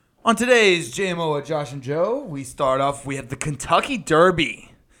On today's JMO at Josh and Joe, we have the Kentucky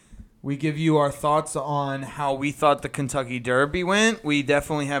Derby. We give you our thoughts on how we thought the Kentucky Derby went. We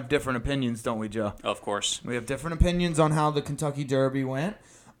definitely have different opinions, don't we, Joe? Of course. We have different opinions on how the Kentucky Derby went.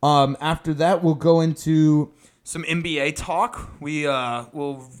 After that, we'll go into some NBA talk.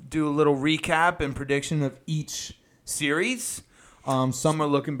 We'll do a little recap and prediction of each series. Some are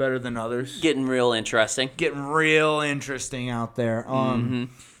looking better than others. Getting real interesting. Getting real interesting out there.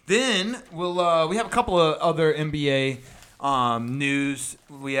 Then we have a couple of other NBA news.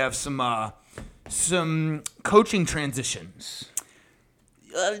 We have some coaching transitions.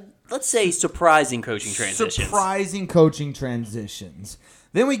 Let's say surprising coaching transitions.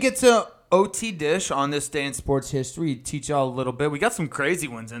 Then we get to OTDISH on this day in sports history. Teach y'all a little bit. We got some crazy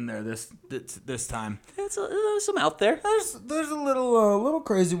ones in there this time. There's some out there. There's a little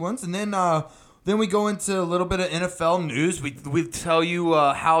crazy ones, and then we go into a little bit of NFL news. We tell you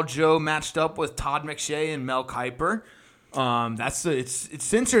how Joe matched up with Todd McShay and Mel Kiper.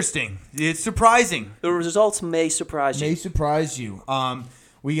 It's interesting. It's surprising. The results may surprise you.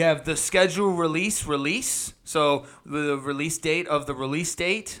 We have the schedule release. So the release date of the release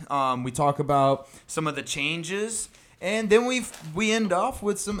date. We talk about some of the changes, and then we end off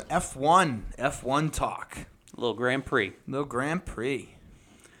with some F1 talk. A little Grand Prix.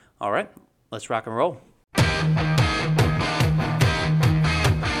 All right, let's rock and roll.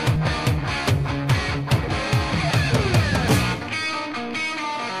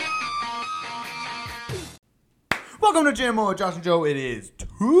 Welcome to JMO with Josh and Joe. It is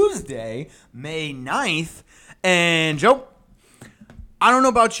Tuesday, May 9th. And Joe, I don't know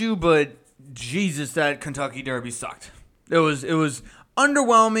about you, but Jesus, that Kentucky Derby sucked. It was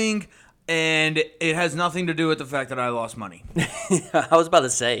underwhelming, and it has nothing to do with the fact that I lost money. I was about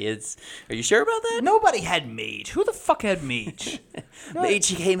to say, are you sure about that? Nobody had Mage. Who the fuck had Mage? Mage,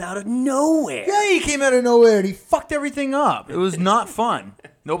 he came out of nowhere. Yeah, he came out of nowhere, and he fucked everything up. It was not fun.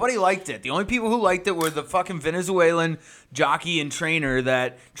 Nobody liked it. The only people who liked it were the fucking Venezuelan jockey and trainer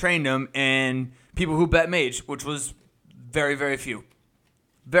that trained him, and people who bet Mage, which was very, very few.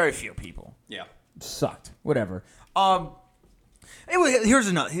 Very few people. Yeah. Sucked. Whatever. Here's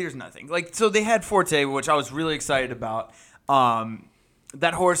another thing. So they had Forte, which I was really excited about.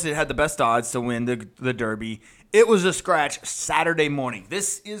 That horse, it had the best odds to win the Derby. It was a scratch Saturday morning.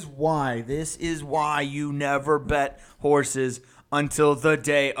 This is why you never bet horses until the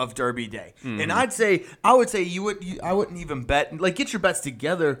day of Derby Day. Mm-hmm. And I would say I wouldn't even bet. Like, get your bets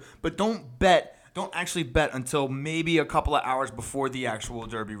together, but don't actually bet until maybe a couple of hours before the actual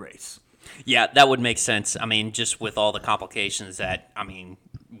Derby race. Yeah, that would make sense. I mean, just with all the complications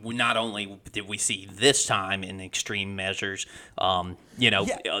not only did we see this time in extreme measures,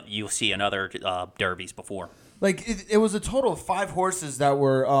 you'll see in other derbies before. Like, it was a total of 5 horses that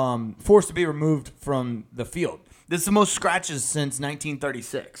were forced to be removed from the field. This is the most scratches since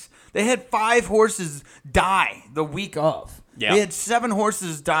 1936. They had 5 horses die the week of. Yeah. They had 7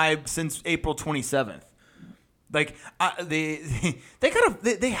 horses die since April 27th. Like, they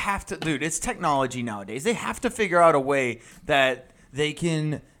have to, dude, it's technology nowadays. They have to figure out a way that they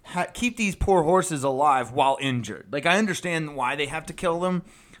can keep these poor horses alive while injured. Like, I understand why they have to kill them.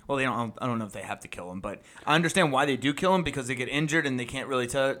 Well, I don't know if they have to kill them, but I understand why they do kill them, because they get injured and they can't really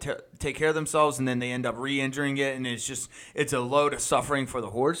take care of themselves, and then they end up re-injuring it, and it's a load of suffering for the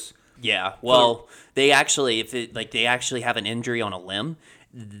horse. Yeah, well, they actually have an injury on a limb,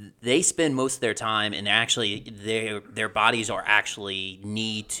 they spend most of their time, and their bodies are actually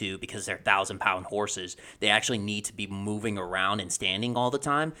need to, because they're 1,000-pound horses, they actually need to be moving around and standing all the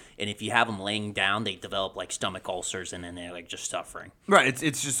time. And if you have them laying down, they develop like stomach ulcers, and then they're like just suffering. Right,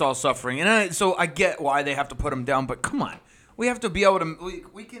 it's just all suffering, and so I get why they have to put them down, but come on, we have to be able to.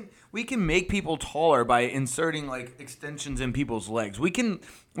 We can make people taller by inserting like extensions in people's legs. We can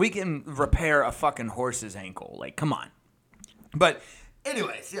repair a fucking horse's ankle. Like, come on, but.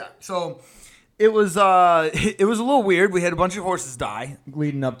 Anyways, yeah. So it was a little weird. We had a bunch of horses die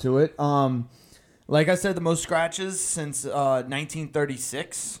leading up to it. Like I said, the most scratches since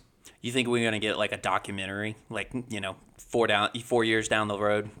 1936. You think we're gonna get like a documentary, like 4 years down the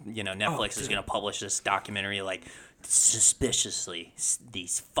road? Netflix is gonna publish this documentary, like suspiciously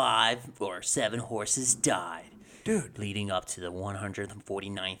these 5 or 7 horses died. Dude, leading up to the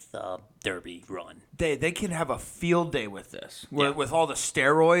 149th Derby run. They can have a field day with this. With all the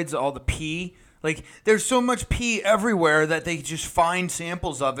steroids, all the pee. Like, there's so much pee everywhere that they just find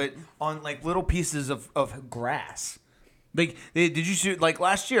samples of it on, like, little pieces of grass. Like, did you see, like,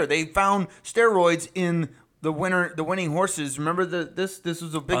 last year, they found steroids in the winning horses. Remember this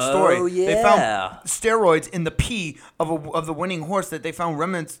was a big story. Oh, yeah. They found steroids in the pee of the winning horse that they found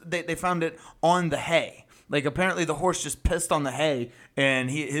remnants. They found it on the hay. Like apparently the horse just pissed on the hay, and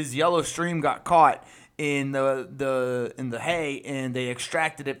his yellow stream got caught in the hay, and they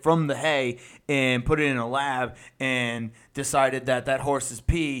extracted it from the hay and put it in a lab and decided that horse's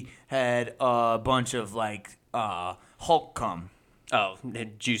pee had a bunch of like Hulk cum. Oh,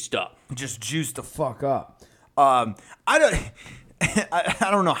 juiced up. Just juiced the fuck up. I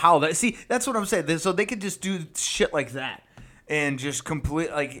don't know how that. See, that's what I'm saying. So they could just do shit like that. And just complete,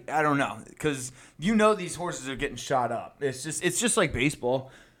 like, I don't know, because these horses are getting shot up. It's just like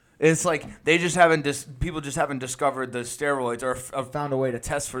baseball. It's like people just haven't discovered the steroids or found a way to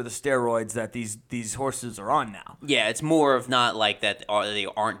test for the steroids that these horses are on now. Yeah, it's more of not like that they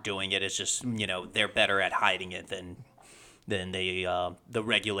aren't doing it. It's just they're better at hiding it than the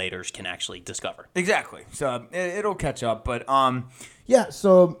regulators can actually discover. Exactly. So it'll catch up, but yeah.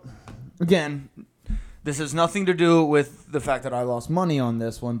 So again. This has nothing to do with the fact that I lost money on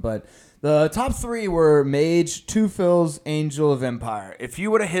this one, but the top 3 were Mage, Two Phils, Angel of Empire. If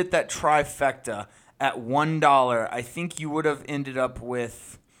you would have hit that trifecta at $1, I think you would have ended up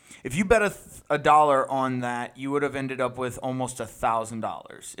with, if you bet a dollar on that, you would have ended up with almost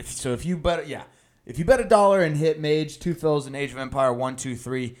 $1,000. If you bet a dollar and hit Mage, Two Phils, and Age of Empire 1, 2,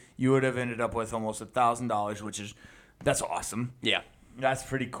 3, you would have ended up with almost $1,000, that's awesome. Yeah. That's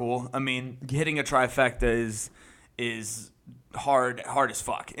pretty cool. I mean, hitting a trifecta is hard as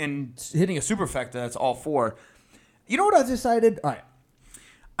fuck. And hitting a superfecta, that's all 4. You know what I decided? All right.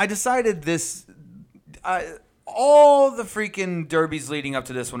 I decided this... all the freaking derbies leading up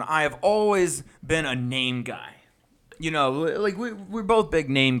to this one, I have always been a name guy. Like we're both big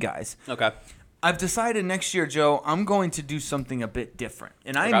name guys. Okay. I've decided next year, Joe, I'm going to do something a bit different.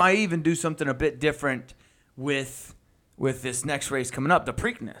 And I might even do something a bit different with this next race coming up, the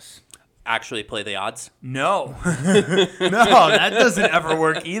Preakness. Actually play the odds? No. No, that doesn't ever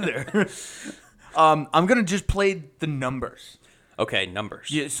work either. I'm going to just play the numbers. Okay,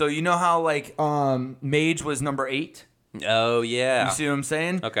 numbers. Yeah, so you know how, like, Mage was number 8? Oh, yeah. You see what I'm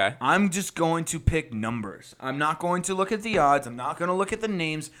saying? Okay. I'm just going to pick numbers. I'm not going to look at the odds. I'm not going to look at the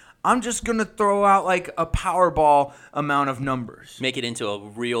names. I'm just going to throw out like a Powerball amount of numbers. Make it into a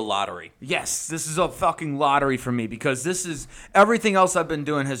real lottery. Yes, this is a fucking lottery for me because everything else I've been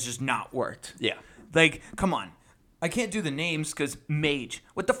doing has just not worked. Yeah. Like, come on. I can't do the names because Mage.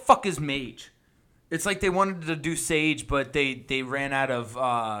 What the fuck is Mage? It's like they wanted to do Sage, but they ran out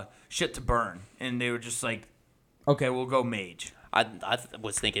of shit to burn. And they were just like, okay, we'll go Mage. I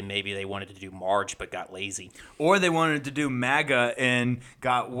was thinking maybe they wanted to do Marge but got lazy. Or they wanted to do MAGA and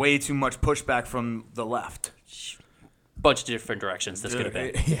got way too much pushback from the left. Bunch of different directions this could have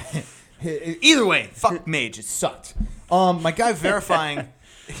been. Either way, fuck Mage. It sucked. My guy verifying.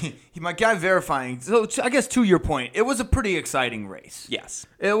 So I guess to your point, it was a pretty exciting race. Yes.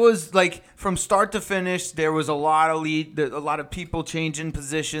 It was like from start to finish, there was a lot of people changing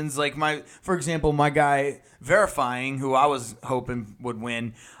positions. Like for example, my guy verifying, who I was hoping would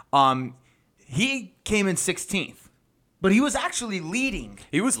win, he came in 16th. But he was actually leading.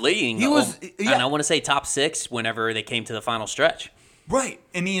 He was leading. And I want to say top 6 whenever they came to the final stretch. Right.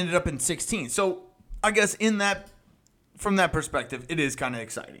 And he ended up in 16th. So I guess from that perspective, it is kind of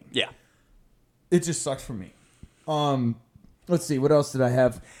exciting. Yeah. It just sucks for me. Let's see. What else did I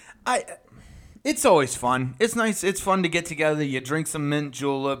have? It's always fun. It's nice. It's fun to get together. You drink some mint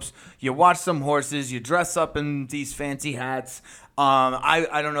juleps. You watch some horses. You dress up in these fancy hats.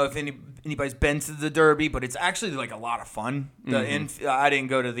 I don't know if anybody's been to the Derby, but it's actually like a lot of fun. I didn't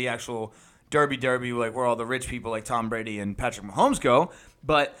go to the actual Derby, like where all the rich people like Tom Brady and Patrick Mahomes go,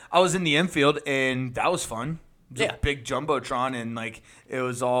 but I was in the infield and that was fun. It was a big jumbotron, and like it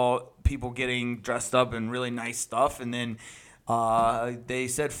was all people getting dressed up in really nice stuff, and then they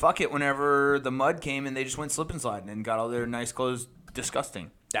said fuck it whenever the mud came, and they just went slip and sliding and got all their nice clothes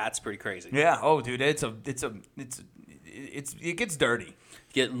disgusting. That's pretty crazy. Yeah. Oh, dude, it gets dirty.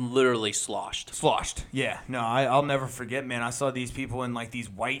 Get literally sloshed. Yeah. No, I'll never forget, man. I saw these people in like these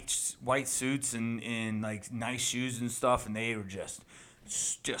white suits and like nice shoes and stuff, and they were just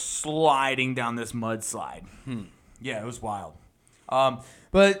sliding down this mudslide. Yeah, it was wild.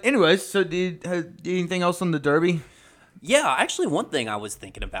 But anyways, so did anything else on the Derby? Yeah, actually, one thing I was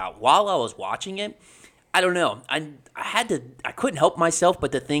thinking about while I was watching it, I don't know. I couldn't help myself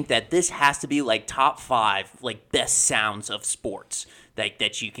but to think that this has to be like top 5 like best sounds of sports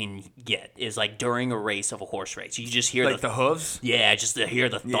that you can get is like during a race of a horse race. You just hear the hooves? Yeah, just to hear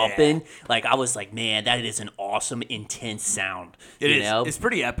the thumping. Yeah. Like I was like, man, that is an awesome, intense sound. It is. It's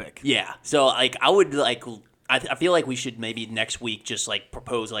pretty epic. Yeah. So like I would like I feel like we should maybe next week just like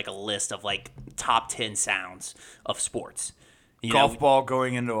propose like a list of like top 10 sounds of sports. Golf ball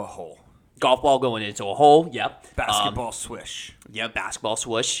going into a hole. Golf ball going into a hole. Yep. Basketball swish. Yeah, basketball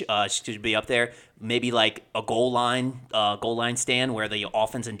swish should be up there. Maybe like a goal line stand where the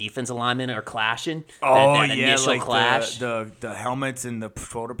offense and defense alignment are clashing. Oh, that yeah, initial like clash. the helmets and the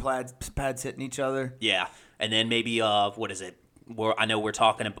shoulder pads hitting each other. Yeah, and then maybe what is it? I know we're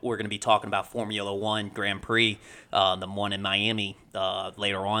going to be talking about Formula One Grand Prix, the one in Miami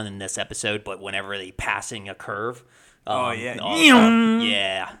later on in this episode. But whenever they passing a curve,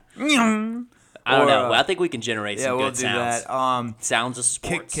 yeah. Yeah. I don't know. I think we can generate some we'll good do sounds. That. Sounds of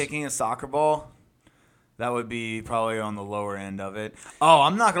sports. Kicking a soccer ball. That would be probably on the lower end of it. Oh,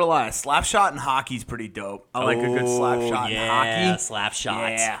 I'm not gonna lie. A slap shot in hockey's pretty dope. I like a good slap shot in hockey. Yeah, slap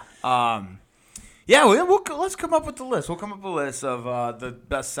shots. Yeah. Let's come up with the list. We'll come up with a list of the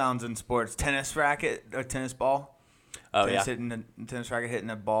best sounds in sports. Tennis racket or tennis ball. Oh, Tennis racket hitting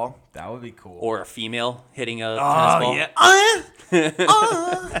a ball. That would be cool. Or a female hitting a tennis ball. Yeah.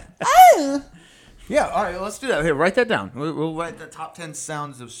 Yeah, all right, let's do that. Here, write that down. We'll write the top 10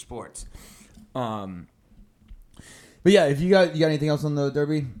 sounds of sports. But yeah, if you got anything else on the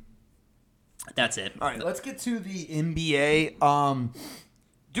Derby? That's it. All right, let's get to the NBA.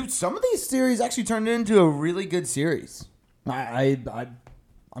 Dude, some of these series actually turned into a really good series. I'm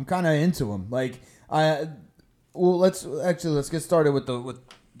kind of into them. Let's get started with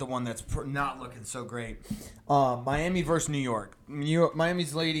the one that's not looking so great. Miami versus New York.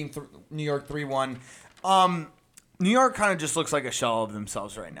 Miami's leading New York 3-1. New York kind of just looks like a shell of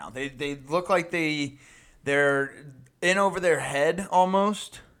themselves right now. They look like they're in over their head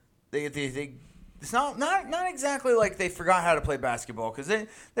almost. It's not exactly like they forgot how to play basketball because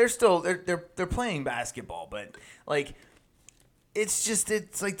they're playing basketball, but like.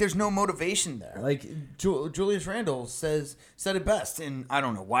 It's like there's no motivation there. Like Julius Randle said it best, and I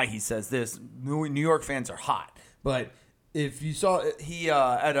don't know why he says this. New York fans are hot, but if you saw he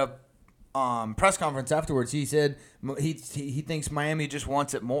at a press conference afterwards, he said he thinks Miami just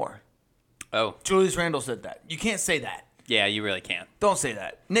wants it more. Oh, Julius Randle said that. You can't say that. Yeah, you really can't. Don't say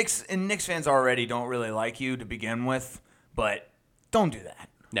that. Knicks fans already don't really like you to begin with, but don't do that.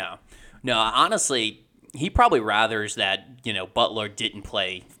 No, honestly. He probably rathers that, Butler didn't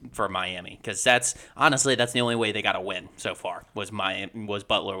play for Miami because that's the only way they got a win so far was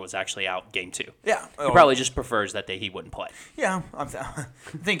Butler was actually out game 2. Yeah. He probably just prefers that he wouldn't play. Yeah. I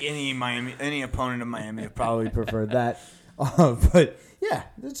think any opponent of Miami would probably prefer that. But yeah,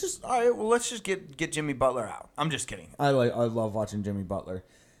 it's just all right. Well, let's just get Jimmy Butler out. I'm just kidding. I love watching Jimmy Butler.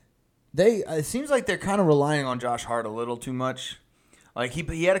 It seems like they're kind of relying on Josh Hart a little too much. Like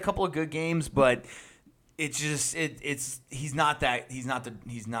he had a couple of good games, but it's just he's not the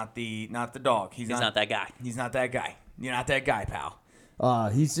dog. He's not that guy. He's not that guy. You're not that guy, pal.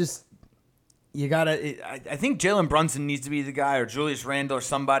 He's just you gotta. I think Jalen Brunson needs to be the guy, or Julius Randle, or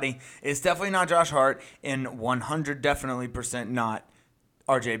somebody. It's definitely not Josh Hart, and 100% not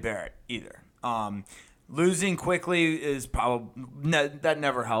R.J. Barrett either. Losing quickly is probably that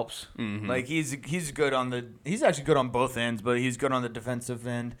never helps. Mm-hmm. Like he's good he's actually good on both ends, but he's good on the defensive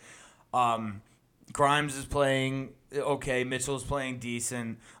end. Grimes is playing okay. Mitchell's playing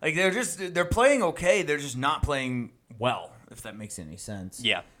decent. Like they're playing okay. They're just not playing well, if that makes any sense.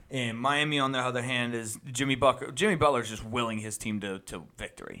 Yeah. And Miami, on the other hand, is Jimmy Butler's just willing his team to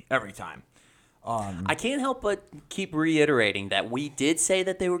victory every time. I can't help but keep reiterating that we did say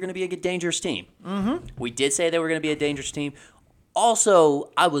that they were going to be a dangerous team. Mm-hmm. We did say they were going to be a dangerous team.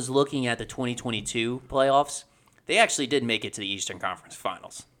 Also, I was looking at the 2022 playoffs. They actually did make it to the Eastern Conference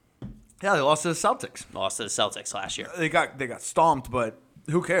Finals. Yeah, they lost to the Celtics. Lost to the Celtics last year. They got stomped, but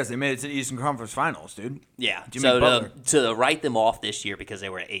who cares? They made it to the Eastern Conference Finals, dude. Yeah. Jimmy Butler. To write them off this year because they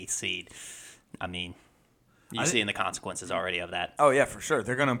were an 8th seed, I mean, you're seeing the consequences already of that. Oh yeah, for sure.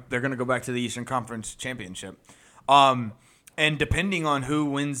 They're gonna go back to the Eastern Conference Championship. And depending on who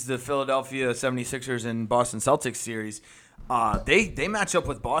wins the Philadelphia 76ers and Boston Celtics series, they match up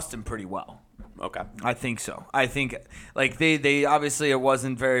with Boston pretty well. Okay. I think so. I think like they obviously it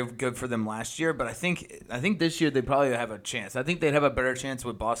wasn't very good for them last year, but I think this year they probably have a chance. I think they'd have a better chance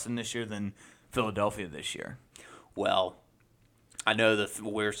with Boston this year than Philadelphia this year. Well, I know that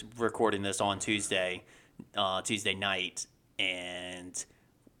we're recording this on Tuesday night, and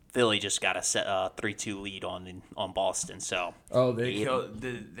Philly just got a 3-2 lead on Boston. So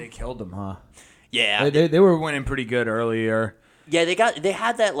they killed them, huh? Yeah, they were winning pretty good earlier. Yeah, they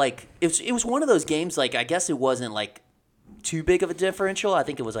had that like it was one of those games like I guess it wasn't like too big of a differential. I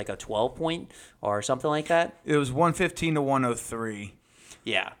think it was like a 12-point or something like that. It was 115 to 103.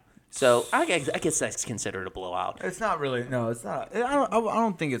 Yeah. So I guess that's considered a blowout. It's not really. No, it's not. I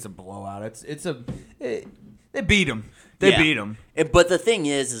don't think it's a blowout. They beat them. They beat them. But the thing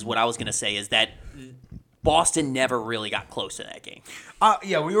is what I was gonna say is that Boston never really got close to that game.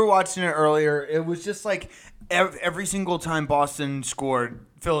 Yeah, we were watching it earlier. It was just like every single time Boston scored,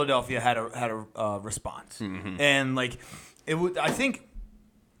 Philadelphia had a response, and like it would. I think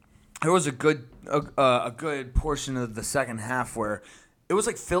there was a good portion of the second half where it was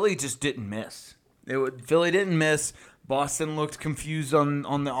like Philly just didn't miss. Philly didn't miss. Boston looked confused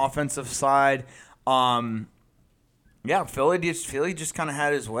on the offensive side. Yeah, Philly just kind of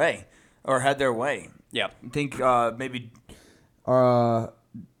had his way or had their way. Yeah, I think maybe Joe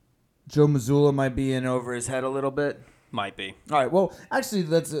Mazzulla might be in over his head a little bit. Might be. All right. Well, actually,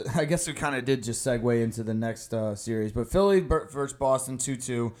 I guess we kind of did just segue into the next series. But Philly versus Boston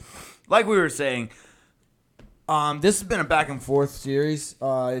 2-2. Like we were saying, this has been a back and forth series.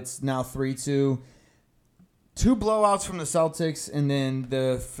 It's now 3-2. 2 blowouts from the Celtics, and then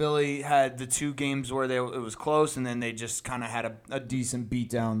the Philly had the 2 games where it was close, and then they just kind of had a decent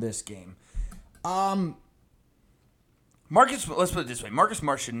beatdown this game. Let's put it this way: Marcus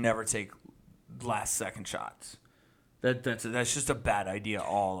Smart should never take last second shots. That's just a bad idea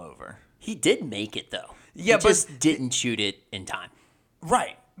all over. He did make it though. Yeah, he just didn't shoot it in time.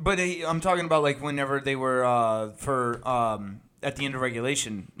 Right, but I'm talking about like whenever they were at the end of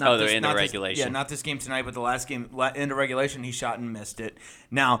regulation. The end of regulation. Not this game tonight, but the last game, end of regulation, he shot and missed it.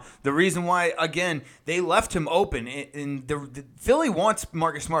 Now, the reason why, again, they left him open, and the Philly wants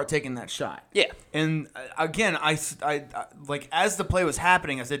Marcus Smart taking that shot. Yeah. And, again, I like, as the play was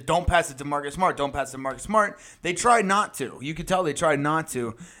happening, I said, don't pass it to Marcus Smart, don't pass it to Marcus Smart. They tried not to. You could tell they tried not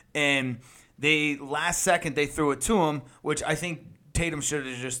to. And last second, they threw it to him, which I think Tatum should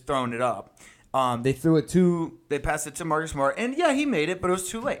have just thrown it up. They passed it to Marcus Smart, and yeah, he made it, but it was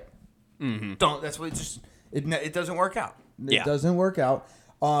too late. Mm-hmm. It doesn't work out. It doesn't work out.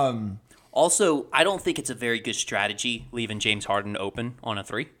 Also, I don't think it's a very good strategy leaving James Harden open on a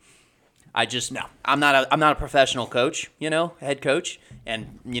 3. I'm not a professional coach, head coach,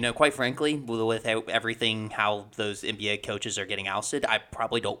 and quite frankly, with everything how those NBA coaches are getting ousted, I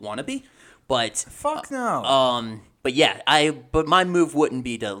probably don't want to be. But fuck no. But yeah, but my move wouldn't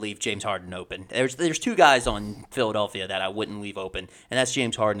be to leave James Harden open. There's 2 guys on Philadelphia that I wouldn't leave open, and that's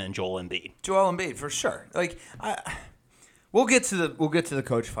James Harden and Joel Embiid. Joel Embiid for sure. Like we'll get to the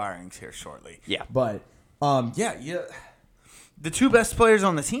coach firings here shortly. Yeah. But the 2 best players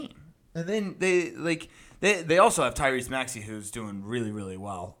on the team. And then they also have Tyrese Maxey, who's doing really, really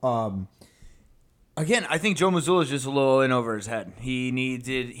well. Again, I think Joe Mazzulla is just a little in over his head. He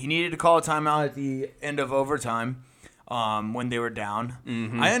needed to call a timeout at the end of overtime when they were down.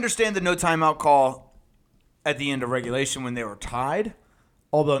 Mm-hmm. I understand the no timeout call at the end of regulation when they were tied.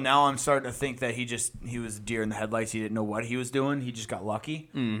 Although now I'm starting to think that he was a deer in the headlights. He didn't know what he was doing. He just got lucky.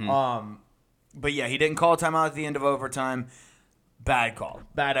 Mm-hmm. But yeah, he didn't call a timeout at the end of overtime. Bad call.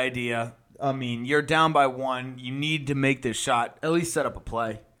 Bad idea. I mean, you're down by 1. You need to make this shot. At least set up a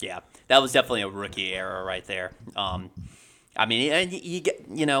play. Yeah, that was definitely a rookie error right there. I mean, and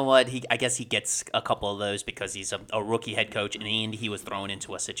you know what? I guess he gets a couple of those because he's a rookie head coach, and he was thrown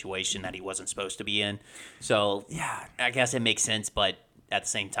into a situation that he wasn't supposed to be in. So yeah, I guess it makes sense, but at the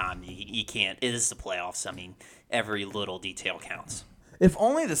same time, you can't. It is the playoffs. I mean, every little detail counts. If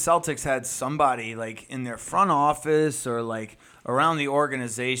only the Celtics had somebody like in their front office or like around the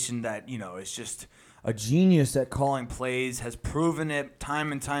organization that is just a genius at calling plays, has proven it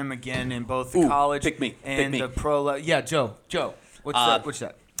time and time again in both the college and the pro. Yeah, Joe. What's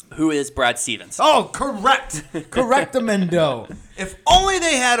that? Who is Brad Stevens? Oh, correct. Correctamendo. If only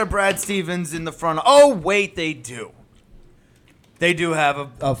they had a Brad Stevens in the front. Oh, wait, they do. They do have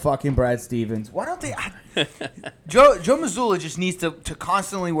a fucking Brad Stevens. Why don't they? Joe Mazzulla just needs to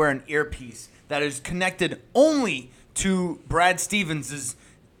constantly wear an earpiece that is connected only to Brad Stevens'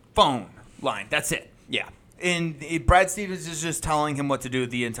 phone line. That's it. Yeah. And Brad Stevens is just telling him what to do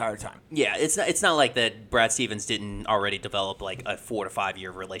the entire time. Yeah, it's not like that Brad Stevens didn't already develop like a 4 to 5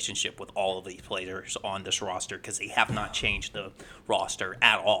 year relationship with all of these players on this roster because they have not changed the roster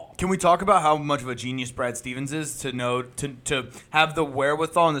at all. Can we talk about how much of a genius Brad Stevens is to know to have the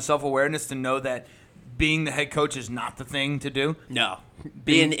wherewithal and the self-awareness to know that being the head coach is not the thing to do? No.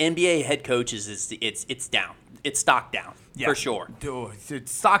 Being NBA head coach it's down. It's stock down. Yeah, for sure. Dude,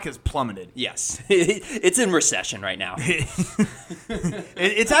 stock has plummeted. Yes. It's in recession right now.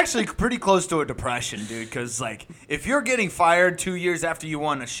 It's actually pretty close to a depression, dude, because, like, if you're getting fired 2 years after you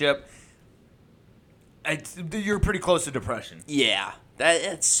won a ship, you're pretty close to depression. Yeah.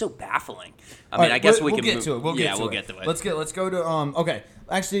 It's so baffling. I mean, right, I guess we'll can get to it. We'll get to it. Let's go to okay.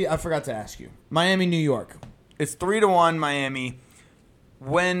 Actually, I forgot to ask you. Miami, New York. It's 3-1 Miami.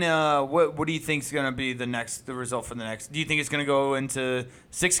 When what do you think is going to be the result for the next? Do you think it's going to go into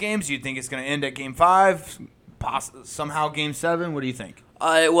 6 games? Do you think it's going to end at game 5? Somehow game 7? What do you think?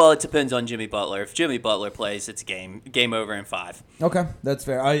 Well, it depends on Jimmy Butler. If Jimmy Butler plays, it's game over in 5. Okay, that's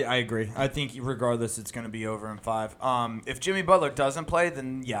fair. I agree. I think regardless, it's going to be over in 5. If Jimmy Butler doesn't play,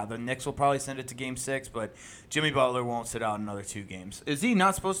 then yeah, the Knicks will probably send it to game 6. But Jimmy Butler won't sit out another 2 games. Is he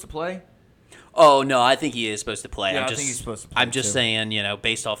not supposed to play? Oh no, I think he is supposed to play. Yeah, I think he's supposed to play. I'm just saying,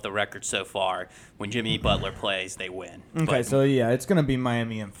 based off the record so far, when Jimmy Butler plays, they win. Okay, so yeah, it's going to be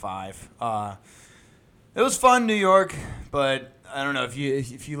Miami in 5. It was fun, New York, but I don't know if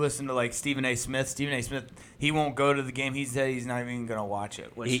you listen to like Stephen A. Smith, he won't go to the game. He said he's not even going to watch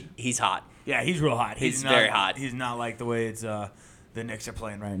it. He's hot. Yeah, he's real hot. He's very hot. He's not like the way it's the Knicks are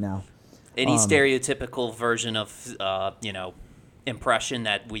playing right now. Any stereotypical version of impression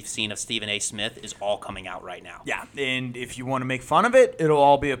that we've seen of Stephen A. Smith is all coming out right now. Yeah, and if you want to make fun of it, it'll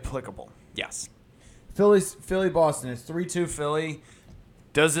all be applicable. Yes. Philly, Boston. It's 3-2 Philly.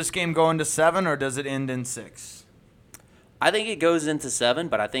 Does this game go into 7 or does it end in 6? I think it goes into 7,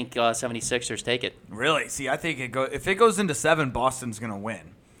 but I think 76ers take it. Really? See, I think if it goes into 7, Boston's going to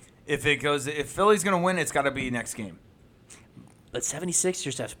win. If Philly's going to win, it's got to be next game. But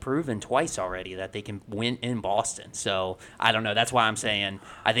 76ers have proven twice already that they can win in Boston. So, I don't know. That's why I'm saying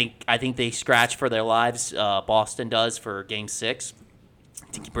I think they scratch for their lives. Boston does for Game 6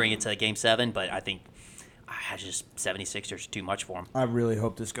 to bring it to Game 7. But I think 76ers are too much for them. I really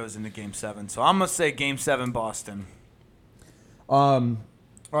hope this goes into Game 7. So, I'm going to say Game 7 Boston. All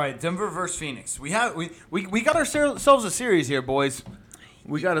right, Denver versus Phoenix. We got ourselves a series here, boys.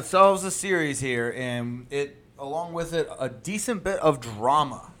 We got ourselves a series here, and along with it, a decent bit of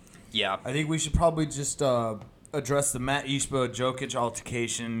drama. Yeah. I think we should probably just address the Matt Ishbia Jokic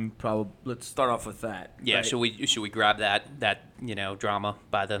altercation. Let's start off with that. Yeah. Right? Should we grab that drama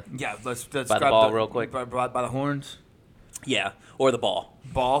by the let's by grab the ball real quick by the horns. Yeah, or the ball.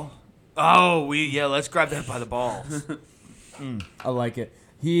 Ball. Oh, let's grab that by the balls. I like it.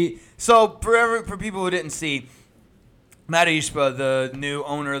 So for people who didn't see, Matt Ishbia, the new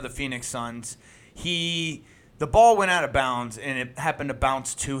owner of the Phoenix Suns, the ball went out of bounds and it happened to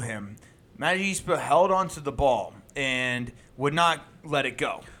bounce to him. Matt Ishbia held onto the ball and would not let it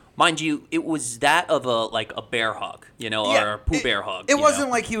go. Mind you, it was that of a bear hug, or a Pooh Bear hug. It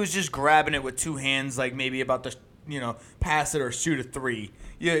wasn't like he was just grabbing it with 2 hands, like maybe about to pass it or shoot a 3.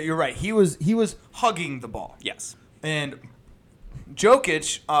 Yeah, you're right. He was hugging the ball. Yes. And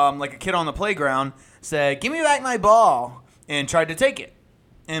Jokic, like a kid on the playground, said, "Give me back my ball," and tried to take it.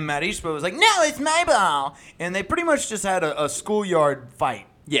 And Matt Ishbia was like, "No, it's my ball." And they pretty much just had a schoolyard fight.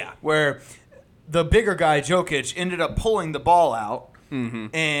 Yeah. Where the bigger guy, Jokic, ended up pulling the ball out,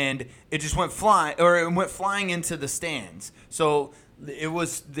 and it just went flying into the stands. So it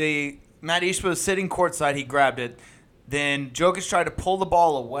was Matt Ishbia was sitting courtside. He grabbed it. Then Jokic tried to pull the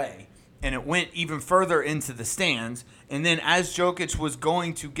ball away, and it went even further into the stands. And then as Jokic was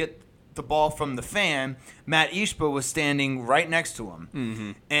going to get the ball from the fan, Matt Ishbia was standing right next to him.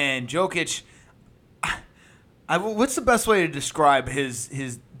 Mm-hmm. And Jokic, what's the best way to describe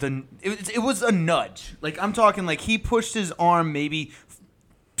it was a nudge. Like, I'm talking like he pushed his arm maybe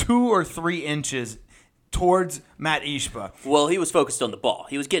 2 or 3 inches towards Matt Ishbia. Well, he was focused on the ball.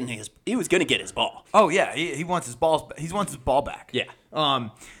 He was going to get his ball. Oh yeah, he wants his balls. He wants his ball back. Yeah.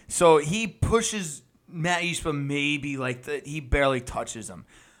 So he pushes Matt Ishbia maybe like that. He barely touches him.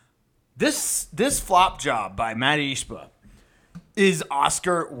 This flop job by Matt Ishbia is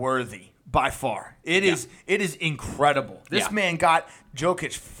Oscar worthy by far. It is incredible. This man got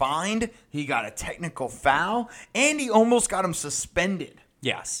Jokic fined. He got a technical foul, and he almost got him suspended.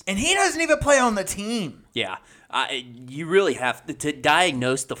 Yes. And he doesn't even play on the team. Yeah. You really have to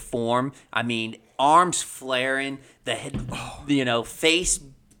diagnose the form. I mean, arms flaring, the head, face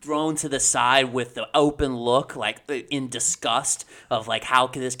thrown to the side with the open look, like in disgust of like how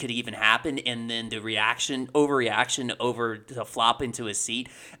this could even happen, and then the overreaction over to flop into his seat.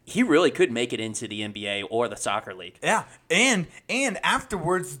 He really could make it into the NBA or the soccer league. Yeah, and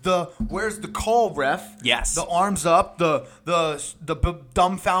afterwards, where's the call, ref? Yes, the arms up, the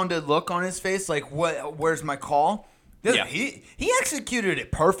dumbfounded look on his face, like where's my call? Yeah, he executed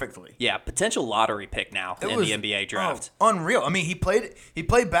it perfectly. Yeah, potential lottery pick now in the NBA draft. Unreal. I mean, he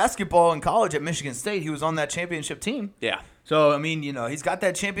played basketball in college at Michigan State. He was on that championship team. Yeah. So I mean, he's got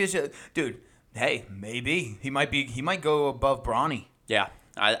that championship. Dude, hey, maybe he might go above Bronny. Yeah.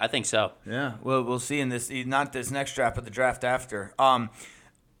 I think so. Yeah, well, we'll see in this, not this next draft, but the draft after. I'm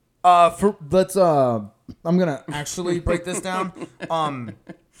gonna actually break this down.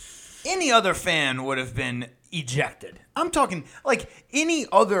 Any other fan would have been ejected. I'm talking like any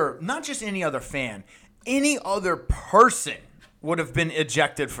other, not just any other fan, any other person would have been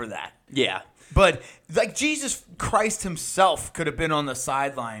ejected for that. Yeah. But like Jesus Christ himself could have been on the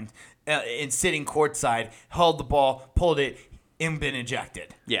sideline and sitting courtside, held the ball, pulled it, and been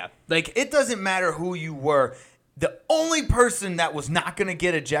ejected. Yeah. Like, it doesn't matter who you were. The only person that was not going to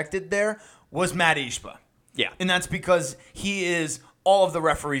get ejected there was Matt Ishba. Yeah. And that's because he is all of the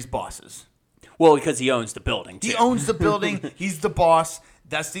referees' bosses. Well, because he owns the building, too. He owns the building. He's the boss.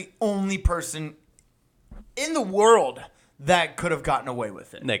 That's the only person in the world that could have gotten away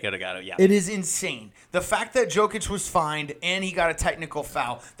with it. They could have got it, yeah. It is insane. The fact that Jokic was fined and he got a technical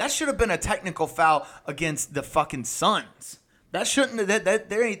foul, that should have been a technical foul against the fucking Suns. That shouldn't that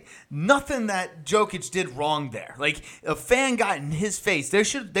there ain't nothing that Jokic did wrong there. Like, a fan got in his face. They're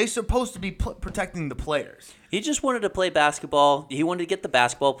supposed to be protecting the players. He just wanted to play basketball. He wanted to get the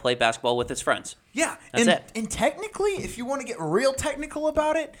basketball, play basketball with his friends. Yeah. That's it. And technically, if you want to get real technical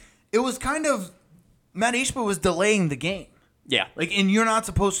about it, it was kind of Matt Ishba was delaying the game. Yeah. Like, and you're not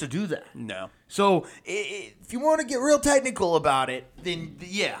supposed to do that. No. So if you want to get real technical about it, then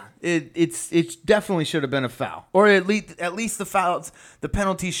yeah, it definitely should have been a foul, or at least the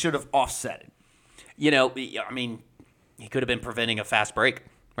penalties should have offset it. You know, I mean, he could have been preventing a fast break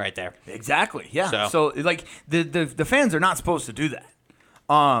right there. Exactly. Yeah. So like the fans are not supposed to do that.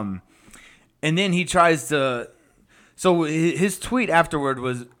 And then he tries to. So his tweet afterward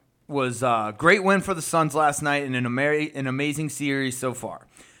was great win for the Suns last night in an amazing series so far.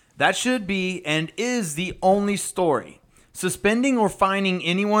 That should be and is the only story. Suspending or fining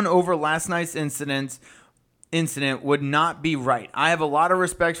anyone over last night's incident would not be right. I have a lot of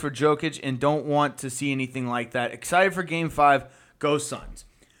respect for Jokic and don't want to see anything like that. Excited for Game 5. Go Suns.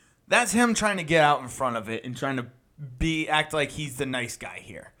 That's him trying to get out in front of it and trying to act like he's the nice guy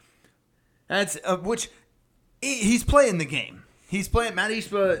here. That's which he's playing the game. He's playing Matt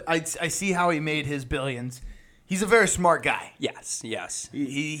Ishba. I see how he made his billions. He's a very smart guy. Yes.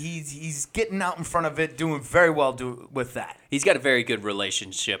 He's getting out in front of it, doing very well with that. He's got a very good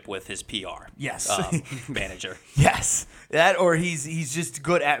relationship with his PR. Yes. Manager. Yes. That, or he's just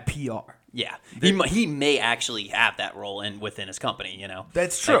good at PR. Yeah. He may actually have that role within his company, you know.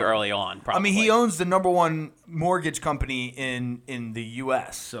 That's true. Like early on, probably. I mean, he owns the number one mortgage company in the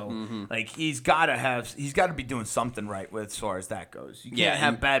U.S., so like he's got to be doing something right with as far as that goes. You can't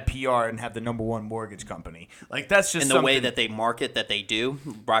have bad PR and have the number one mortgage company. Like, that's just and the way that they market that they do,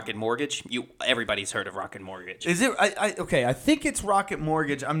 Rocket Mortgage. Everybody's heard of Rocket Mortgage. Is it? Okay, I think it's Rocket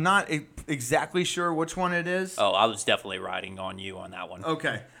Mortgage. I'm not exactly sure which one it is. Oh, I was definitely riding on you on that one.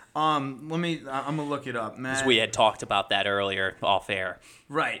 Okay. I'm gonna look it up, Matt. Because we had talked about that earlier off air.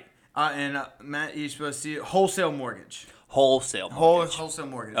 Right. And Matt, you're supposed to see wholesale mortgage. Wholesale mortgage. Wholesale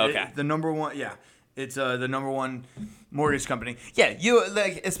mortgage. Okay. The number one, yeah. It's the number one mortgage company. Yeah, you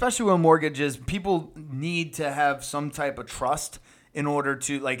like, especially with mortgages, people need to have some type of trust in order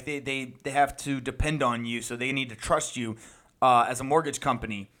to, like, they have to depend on you, so they need to trust you as a mortgage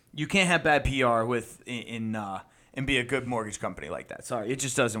company. You can't have bad PR and be a good mortgage company like that. Sorry, it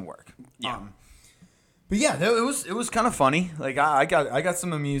just doesn't work. Yeah. But yeah, it was kind of funny. Like, I got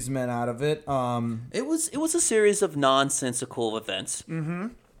some amusement out of it. It was a series of nonsensical events. Mm-hmm.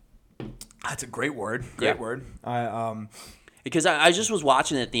 That's a great word. Great word. Because I just was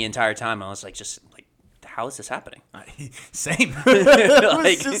watching it the entire time. And I was like, how is this happening? Same. It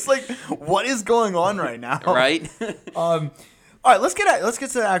was just like, what is going on right now? Right. All right, let's get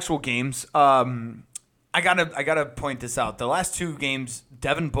to the actual games. I gotta point this out. The last two games,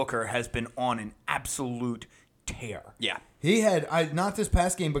 Devin Booker has been on an absolute tear. Yeah. He had not this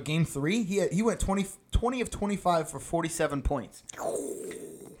past game, but game 3, he went 20 of 25 for 47 points.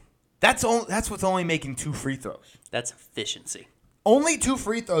 That's with only making 2 free throws. That's efficiency. Only 2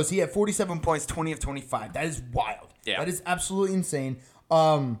 free throws. He had 47 points, 20 of 25. That is wild. Yeah. That is absolutely insane.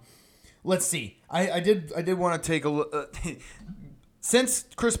 Let's see. I did want to take a look. Since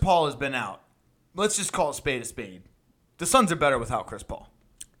Chris Paul has been out, let's just call a spade a spade. The Suns are better without Chris Paul.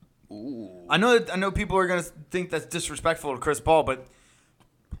 Ooh. I know people are going to think that's disrespectful to Chris Paul, but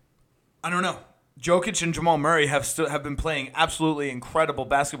I don't know. Jokic and Jamal Murray have been playing absolutely incredible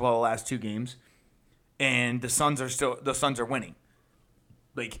basketball the last 2 games, and the Suns are winning.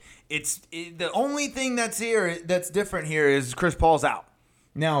 Like, the only thing that's different here is Chris Paul's out.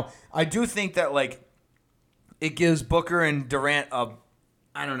 Now, I do think that, like, it gives Booker and Durant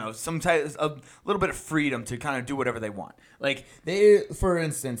I don't know, a little bit of freedom to kind of do whatever they want. Like for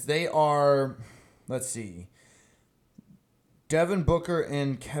instance, they are, let's see, Devin Booker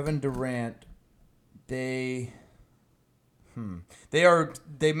and Kevin Durant. They are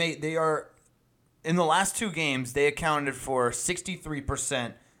in the last 2 games. They accounted for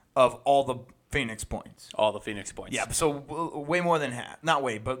 63% of all the Phoenix points. All the Phoenix points. Yeah, so way more than half. Not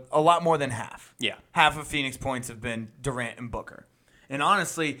way, but a lot more than half. Yeah. Half of Phoenix points have been Durant and Booker. And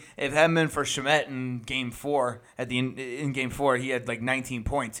honestly, if it hadn't been for Shamet in Game 4, in Game 4, he had like 19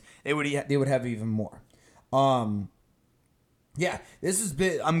 points. They would have even more. Yeah, this has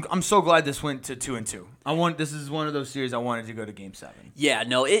been. I'm so glad this went to 2-2. This is one of those series I wanted to go to Game 7. Yeah,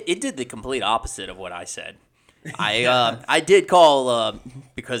 no, it did the complete opposite of what I said. I did call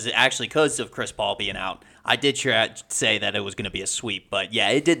because of Chris Paul being out. I did say that it was going to be a sweep, but yeah,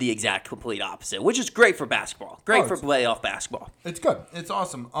 it did the exact complete opposite, which is great for basketball. Great for playoff basketball. It's good. It's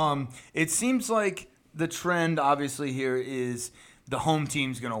awesome. It seems like the trend obviously here is the home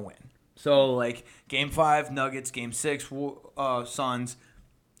team's going to win. So like Game 5 Nuggets, Game 6 Suns,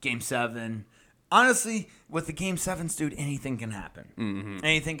 Game 7. Honestly, with the Game 7s, dude, anything can happen. Mm-hmm.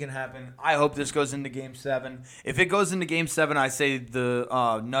 Anything can happen. I hope this goes into Game 7. If it goes into Game 7, I say the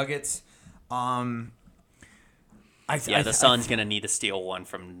Nuggets. The Suns gonna need to steal one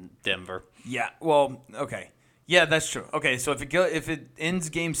from Denver. Yeah. Well, okay. Yeah, that's true. Okay, so if it ends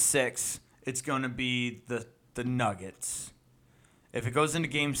Game 6, it's gonna be the Nuggets. If it goes into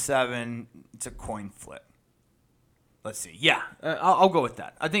Game 7, it's a coin flip. Let's see. Yeah, I'll go with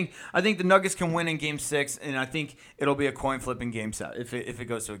that. I think the Nuggets can win in Game 6, and I think it'll be a coin flip in Game 7 if it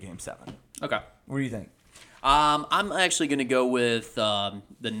goes to a Game 7. Okay. What do you think? I'm actually going to go with the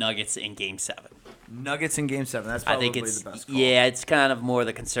Nuggets in Game 7. Nuggets in Game 7. That's probably the best call. Yeah, it's kind of more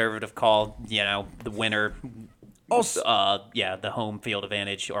the conservative call. You know, the winner. Also, the home field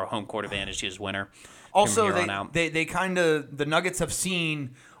advantage or home court advantage is winner. Also, they kind of the Nuggets have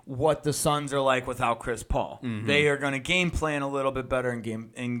seen what the Suns are like without Chris Paul. Mm-hmm. They are going to game plan a little bit better in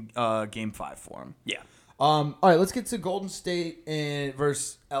Game 5 for him. Yeah. All right, let's get to Golden State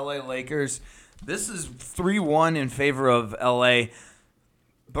versus LA Lakers. This is 3-1 in favor of LA.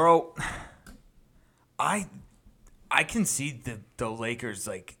 Bro, I can see the Lakers,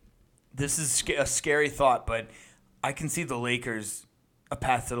 like, this is a scary thought, but I can see a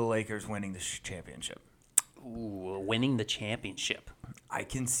path to the Lakers winning the championship. Ooh, winning the championship. I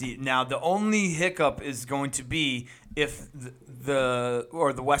can see it. Now, the only hiccup is going to be if the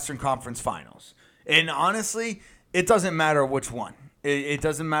Western Conference Finals. And honestly, it doesn't matter which one. It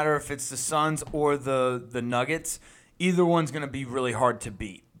doesn't matter if it's the Suns or the Nuggets. Either one's going to be really hard to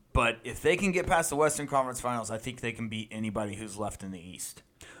beat. But if they can get past the Western Conference Finals, I think they can beat anybody who's left in the East.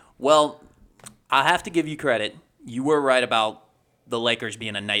 Well, I have to give you credit. You were right about the Lakers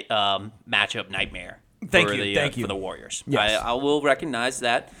being a matchup nightmare. Thank you for the Warriors. Yes. I will recognize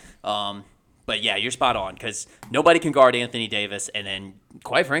that. But yeah, you're spot on because nobody can guard Anthony Davis, and then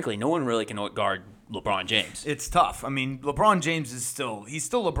quite frankly, no one really can guard LeBron James. It's tough. I mean, LeBron James is still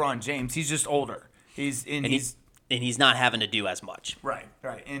LeBron James. He's just older. He's not having to do as much. Right.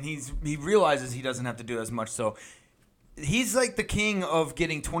 And he realizes he doesn't have to do as much. So he's like the king of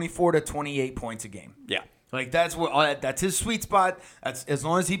getting 24 to 28 points a game. Yeah. Like that's his sweet spot. That's as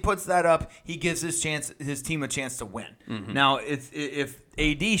long as he puts that up, he gives his team a chance to win. Mm-hmm. Now, if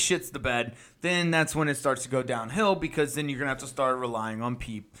AD shits the bed, then that's when it starts to go downhill because then you're gonna have to start relying on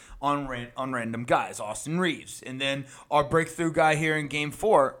random guys, Austin Reeves, and then our breakthrough guy here in Game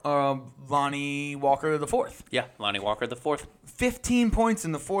 4, Lonnie Walker IV. Yeah, Lonnie Walker IV. 15 points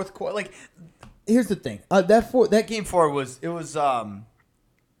in the fourth quarter. Like, here's the thing: that Game 4 was good.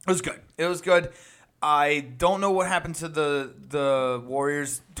 It was good. I don't know what happened to the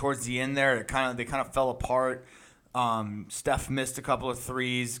Warriors towards the end there. They kind of fell apart. Steph missed a couple of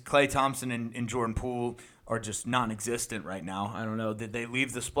threes. Klay Thompson and Jordan Poole are just non-existent right now. I don't know. Did they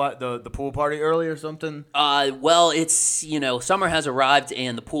leave the pool party early or something? Well, it's summer has arrived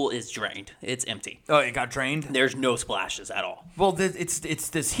and the pool is drained. It's empty. Oh, it got drained? There's no splashes at all. Well, it's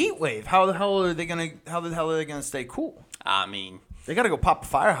this heat wave. How the hell are they gonna stay cool? I mean, they got to go pop a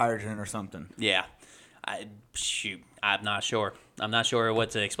fire hydrant or something. Yeah. I'm not sure. I'm not sure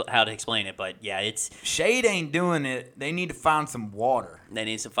how to explain it, but yeah, it's Shade ain't doing it. They need to find some water.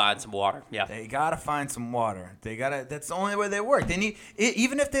 Yeah, they gotta find some water. That's the only way they work. They need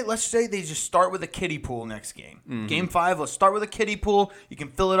even if let's say they just start with a kiddie pool next game. Mm-hmm. Game 5, let's start with a kiddie pool. You can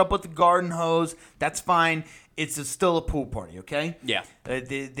fill it up with the garden hose. That's fine. It's still a pool party, okay? Yeah.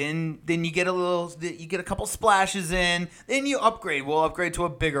 Then you get a couple splashes in. Then you upgrade. We'll upgrade to a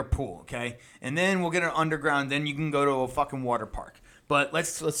bigger pool, okay? And then we'll get an underground. Then you can go to a fucking water park. But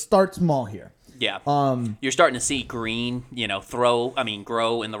let's start small here. Yeah. You're starting to see green, grow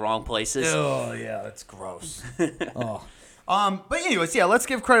in the wrong places. Oh, yeah, that's gross. Oh. But anyways, yeah, let's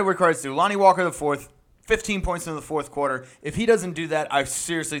give credit where credit's due. Lonnie Walker the fourth, 15 points in the fourth quarter. If he doesn't do that, I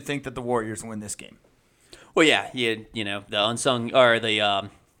seriously think that the Warriors win this game. Well, yeah, the unsung, or the,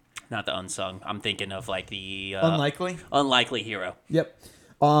 not the unsung, I'm thinking of like the... Unlikely hero. Yep.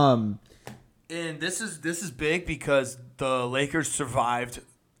 And this is big because the Lakers survived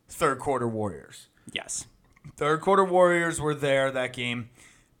third quarter Warriors. Yes. Third quarter Warriors were there that game,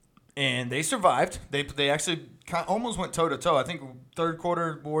 and they survived. They actually almost went toe-to-toe. I think third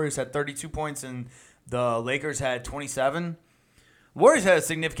quarter Warriors had 32 points, and the Lakers had 27. Warriors had a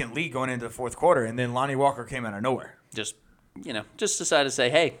significant lead going into the fourth quarter, and then Lonnie Walker came out of nowhere. Just decided to say,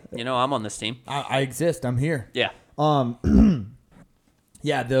 hey, I'm on this team. I exist. I'm here. Yeah.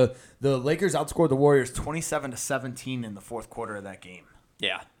 Yeah, the Lakers outscored the Warriors 27-17 in the fourth quarter of that game.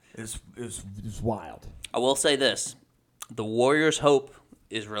 Yeah. It was wild. I will say this. The Warriors' hope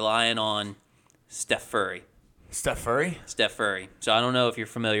is relying on Steph Curry. Steph Curry? Steph Curry. So I don't know if you're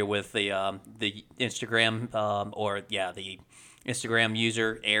familiar with the Instagram the Instagram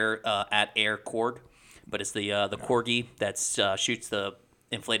user at AirCorg, but it's the corgi that shoots the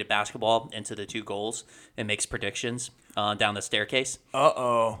inflated basketball into the two goals and makes predictions down the staircase.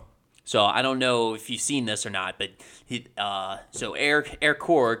 Uh-oh. So I don't know if you've seen this or not, but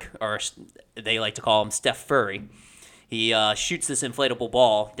AirCorg, or they like to call him Steph Curry, he shoots this inflatable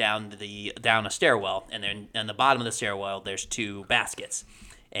ball down a stairwell, and then on the bottom of the stairwell there's two baskets.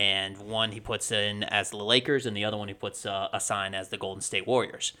 And one he puts in as the Lakers, and the other one he puts a sign as the Golden State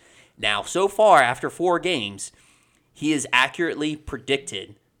Warriors. Now, so far, after 4 games, he has accurately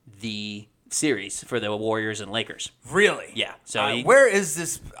predicted the series for the Warriors and Lakers. Really? Yeah. So where is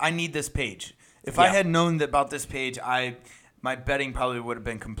this? I need this page. If I had known about this page, my betting probably would have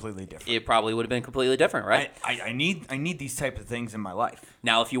been completely different. It probably would have been completely different, right? I need these type of things in my life.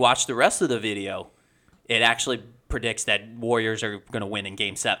 Now, if you watch the rest of the video, it actually predicts that Warriors are going to win in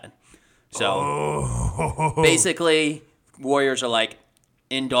Game 7. So basically, Warriors are like,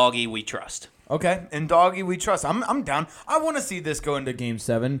 in doggy we trust. Okay, in doggy we trust. I'm down. I want to see this go into Game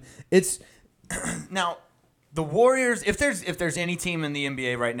 7. It's now the Warriors. If there's any team in the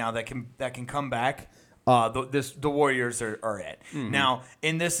NBA right now that can come back, the Warriors are it. Mm-hmm. Now,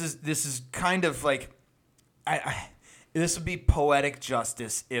 and this is kind of like this would be poetic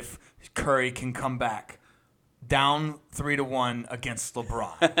justice if Curry can come back down 3-1 against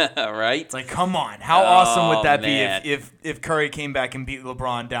LeBron. Right? It's like, come on. How awesome would that be if Curry came back and beat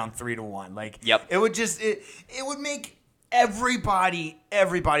LeBron down 3-1? Like, yep. It would just it would make everybody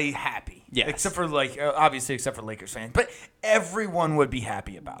happy. Yes. Except for obviously except for Lakers fans, but everyone would be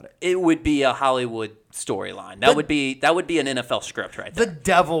happy about it. It would be a Hollywood storyline. That would be an NFL script right there. The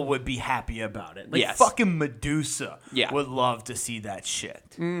devil would be happy about it. Like, yes. Fucking Medusa would love to see that shit.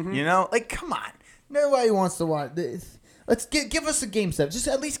 Mm-hmm. You know? Like, come on. Nobody wants to watch this. Let's give us a Game 7. Just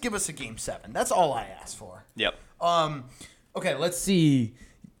at least give us a Game 7. That's all I ask for. Yep. Okay, let's see.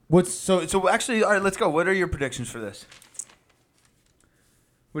 So actually, all right, let's go. What are your predictions for this?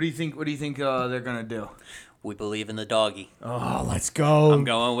 What do you think they're going to do? We believe in the doggy. Oh, let's go. I'm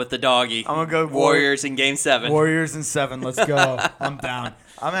going with the doggy. I'm going to go Warriors in Game 7. Warriors in 7. Let's go. I'm down.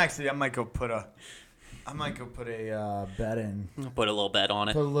 I might go put a bet in. Put a little bet on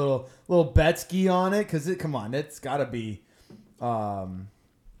it. Put a little bet ski on it, because it's got to be, the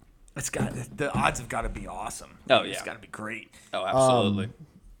odds have got to be awesome. Oh, yeah. It's got to be great. Oh, absolutely.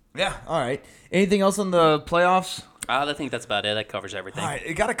 Yeah, all right. Anything else on the playoffs? I think that's about it. That covers everything. All right,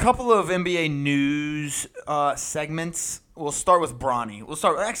 we got a couple of NBA news segments. We'll start with Bronny. Let's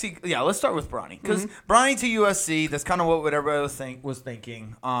start with Bronny, because Bronny to USC. That's kind of what everybody was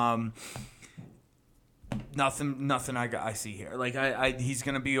thinking. Nothing I see here. Like he's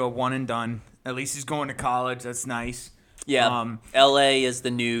gonna be a one and done. At least he's going to college. That's nice. Yeah. L.A. is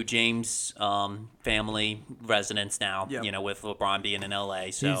the new James family residence now. Yep. With LeBron being in L.A.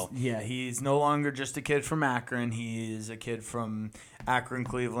 So he's no longer just a kid from Akron. He is a kid from Akron,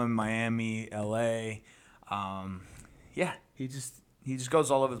 Cleveland, Miami, L.A. He just goes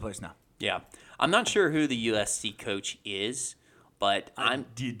all over the place now. Yeah. I'm not sure who the USC coach is, but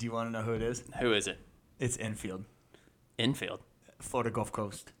Do you want to know who it is? Who is it? It's Infield. Infield? Florida Gulf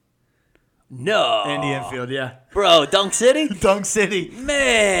Coast. No. Andy Enfield, yeah. Bro, Dunk City? Dunk City.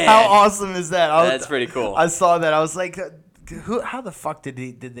 Man. How awesome is that? That's pretty cool. I saw that. I was like, How the fuck did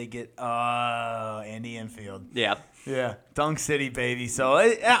they get Andy Enfield? Yeah. Yeah, Dunk City, baby. So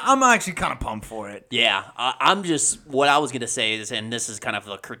I'm actually kind of pumped for it. Yeah, I'm just, what I was going to say is, and this is kind of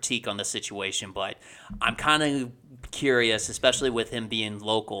a critique on the situation, but I'm kind of curious, especially with him being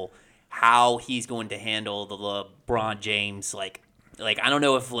local, how he's going to handle the LeBron James, like I don't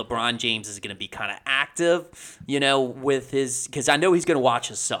know if LeBron James is going to be kind of active, with his, because I know he's going to watch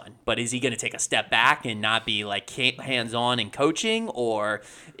his son, but is he going to take a step back and not be like hands-on in coaching, or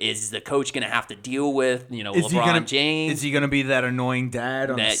is the coach going to have to deal with, LeBron James? Is he going to be that annoying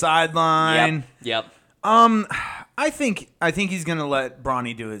dad on the sideline? Yep. I think he's going to let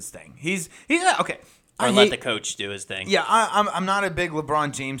Bronny do his thing. He's okay. Or let the coach do his thing. Yeah, I'm not a big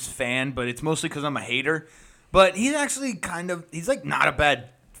LeBron James fan, but it's mostly because I'm a hater. But he's actually he's like not a bad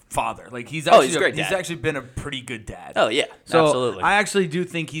father. Like he's a great dad. He's actually been a pretty good dad. Oh yeah, so absolutely. I actually do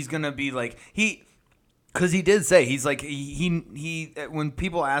think he's gonna be like because he did say he's like he when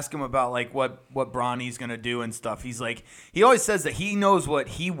people ask him about like what Bronny's gonna do and stuff, he's like he always says that he knows what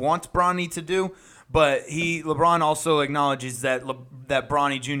he wants Bronny to do. But LeBron also acknowledges that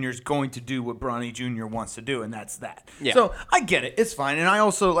Bronny Jr. is going to do what Bronny Jr. wants to do, and that's that. Yeah. So I get it; it's fine. And I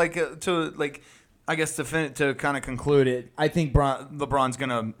also I guess to kind of conclude it, I think LeBron's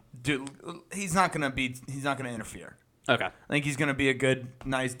gonna do. He's not gonna interfere. Okay. I think he's gonna be a good,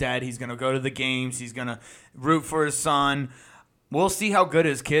 nice dad. He's gonna go to the games. He's gonna root for his son. We'll see how good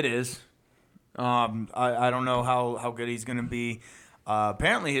his kid is. I don't know how good he's gonna be.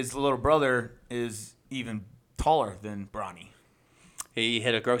 Apparently, his little brother is even taller than Bronny. He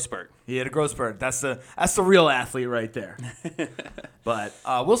hit a growth spurt. That's the real athlete right there. But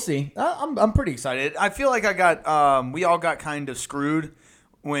we'll see. I'm pretty excited. I feel like we all got kind of screwed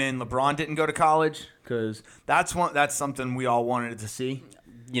when LeBron didn't go to college because that's something we all wanted to see.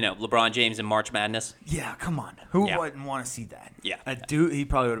 LeBron James in March Madness. Yeah, come on. Who wouldn't want to see that? Yeah. At Duke, he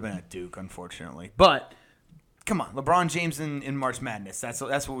probably would have been at Duke, unfortunately. But come on, LeBron James in March Madness. That's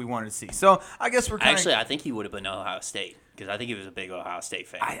what we wanted to see. So I guess we're I think he would have been Ohio State because I think he was a big Ohio State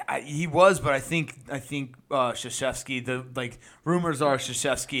fan. He was, but I think Krzyzewski. The rumors are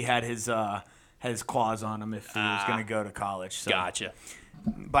Krzyzewski had his clause on him if he was going to go to college. So gotcha.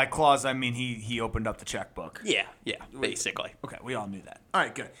 By clause, I mean he opened up the checkbook. Yeah, basically. Okay, we all knew that. All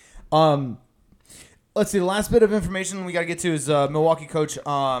right, good. Let's see. The last bit of information we got to get to is Milwaukee coach.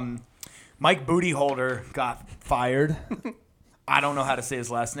 Mike Bootyholder got fired. I don't know how to say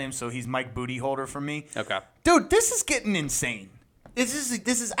his last name, so he's Mike Bootyholder for me. Okay. Dude, this is getting insane. This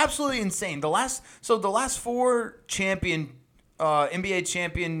is absolutely insane. The last four NBA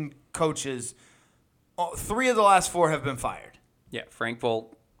champion coaches, 3 of the last 4 have been fired. Yeah, Frank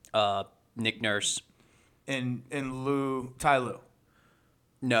Volt, Nick Nurse, and Ty Lue.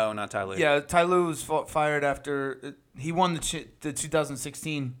 No, not Ty Lue. Yeah, Ty Lue was fired after he won the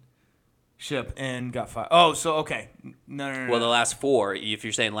 2016 ship and got fired. Oh, so okay. No. Well, the last 4, if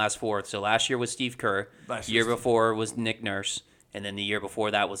you're saying last 4, so last year was Steve Kerr. Year before was Nick Nurse, and then the year before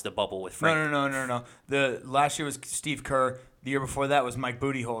that was the bubble with Frank. No. The last year was Steve Kerr. The year before that was Mike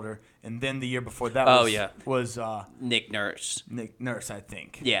Bootyholder, and then the year before that was Nick Nurse. Nick Nurse, I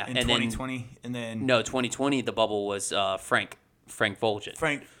think. Yeah, in 2020, and then 2020 the bubble was Frank Volgin.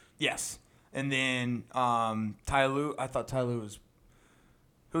 Frank, yes, and then Ty Lue. I thought Ty Lue was.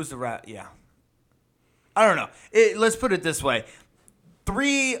 Who's the rat? Yeah. I don't know. Let's put it this way.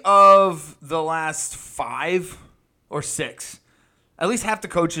 3 of the last 5 or 6, at least half the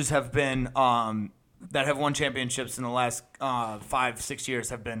coaches have been that have won championships in the last 5-6 years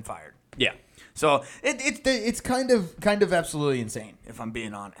have been fired. Yeah. So it's kind of absolutely insane, if I'm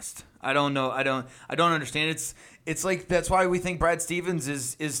being honest. I don't know. I don't understand. It's like that's why we think Brad Stevens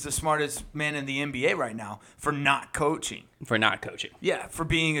is the smartest man in the NBA right now for not coaching. Yeah, for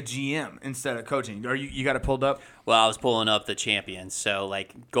being a GM instead of coaching. Are you got it pulled up? Well, I was pulling up the champions. So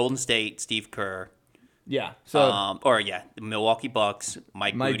like Golden State, Steve Kerr. Yeah. So the Milwaukee Bucks,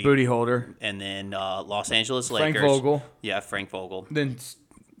 Mike Bootyholder, and then Los Angeles Lakers. Frank Vogel. Yeah, Frank Vogel. Then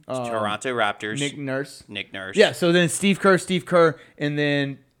Toronto Raptors. Nick Nurse. Yeah. So then Steve Kerr, and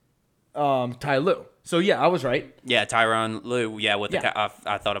then Ty Lue. So yeah, I was right. Yeah, Tyronn Lue. Yeah,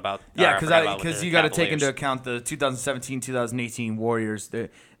 I thought about. Yeah, because you got to take into account the 2017-2018 Warriors.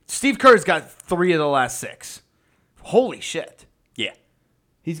 Steve Kerr's got 3 of the last 6. Holy shit. Yeah,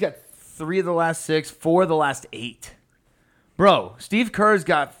 he's got 3 of the last 6, 4 of the last 8. Bro, Steve Kerr's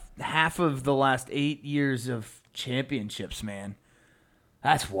got half of the last 8 years of championships, man.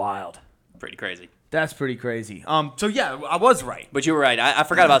 That's wild. Pretty crazy. That's pretty crazy. So yeah, I was right. But you were right. I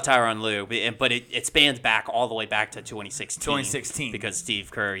forgot about Tyronn Lue, but it spans back all the way back to 2016. 2016. Because Steve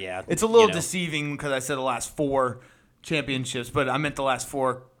Kerr, It's a little deceiving because I said the last 4 championships, but I meant the last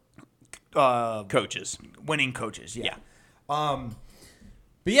 4 coaches. winning coaches. Yeah.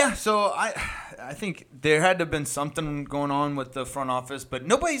 But yeah, so I think there had to have been something going on with the front office, but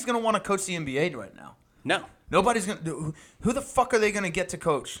nobody's going to want to coach the NBA right now. No. Nobody's going to. Who the fuck are they going to get to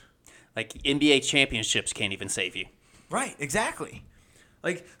coach? Like, NBA championships can't even save you. Right, exactly.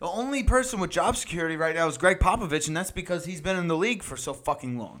 Like, the only person with job security right now is Greg Popovich, and that's because he's been in the league for so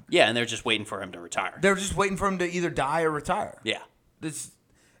fucking long. Yeah, and they're just waiting for him to retire. They're just waiting for him to either die or retire. Yeah. It's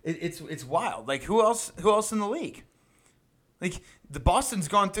wild. Like, who else in the league? Like, the Boston's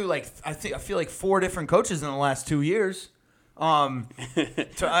gone through, like, I feel like 4 different coaches in the last 2 years. So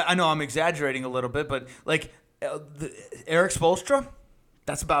I know I'm exaggerating a little bit, but, like, Eric Spoelstra,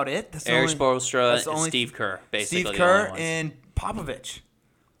 that's about it. That's Eric Spoelstra and Steve Kerr, basically. Steve Kerr and Popovich.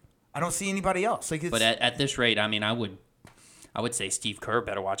 I don't see anybody else. Like, but at this rate, I mean, I would say Steve Kerr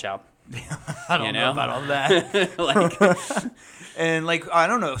better watch out. I don't know about all that. And like, I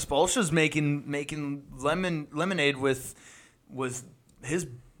don't know, Spoelstra's making lemonade with his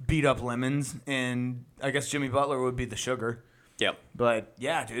beat up lemons, and I guess Jimmy Butler would be the sugar. Yep. But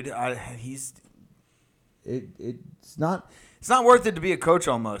yeah, dude, it's not worth it to be a coach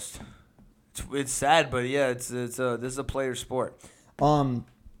almost. It's sad, but yeah, this is a player sport. All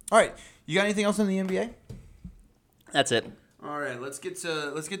right, you got anything else in the NBA? That's it. All right, let's get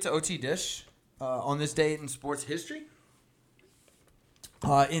to OTDISH on this day in sports history.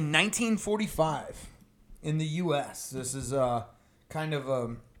 In 1945, in the U.S., this is kind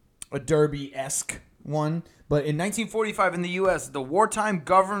of a derby-esque one, but in 1945 in the U.S., the wartime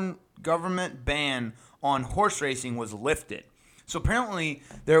government ban on horse racing was lifted. So apparently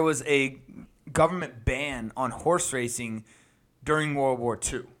there was a government ban on horse racing during World War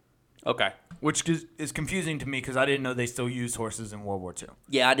II. Okay. Which is confusing to me because I didn't know they still used horses in World War II.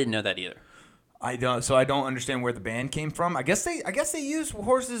 Yeah, I didn't know that either. I don't understand where the ban came from. I guess they used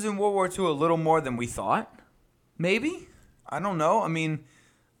horses in World War II a little more than we thought. Maybe, I don't know. I mean,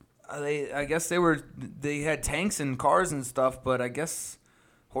 I guess they had tanks and cars and stuff, but I guess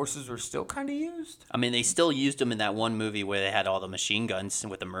horses were still kind of used. I mean, they still used them in that one movie where they had all the machine guns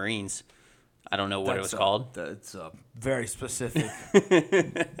with the Marines. I don't know what it was called. That's a very specific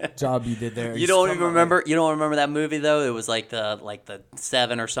job you did there. You don't remember that movie though? It was like the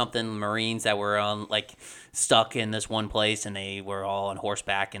 7 or something Marines that were stuck in this one place, and they were all on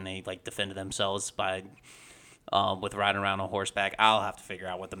horseback, and they like defended themselves by with riding around on horseback. I'll have to figure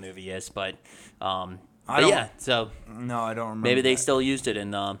out what the movie is, but no, I don't remember. Maybe they still used it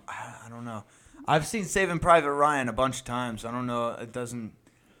in. I don't know. I've seen Saving Private Ryan a bunch of times. I don't know.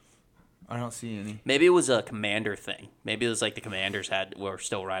 I don't see any. Maybe it was a commander thing. Maybe it was like the commanders were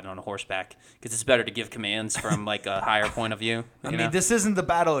still riding on a horseback because it's better to give commands from like a higher point of view. I mean, this isn't the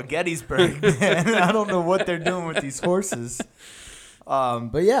Battle of Gettysburg, man. I don't know what they're doing with these horses.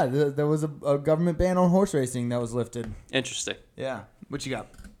 But yeah, there was a government ban on horse racing that was lifted. Interesting. Yeah. What you got?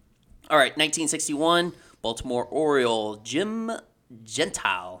 All right, 1961, Baltimore Oriole Jim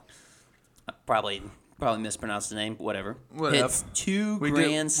Gentile. I probably mispronounced the name, whatever. Hits 2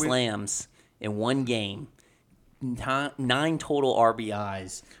 grand slams in one game. 9 total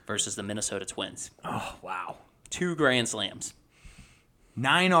RBIs versus the Minnesota Twins. Oh, wow. 2 grand slams.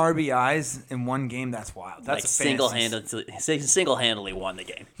 9 RBIs in one game, that's wild. That's like single-handedly won the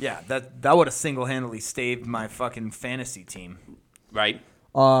game. Yeah, that would have single-handedly staved my fucking fantasy team. Right.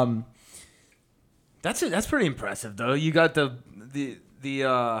 That's pretty impressive though. You got the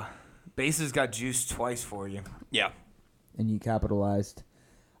bases got juiced twice for you. Yeah. And you capitalized.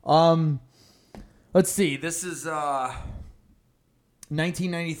 Let's see. This is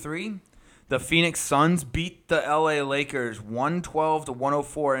 1993. The Phoenix Suns beat the LA Lakers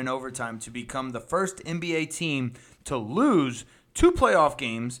 112-104 in overtime to become the first NBA team to lose 2 playoff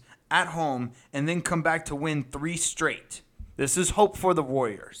games at home and then come back to win 3 straight. This is hope for the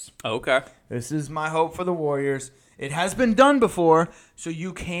Warriors. Okay. This is my hope for the Warriors. It has been done before, so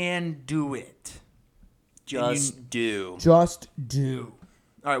you can do it. Just do.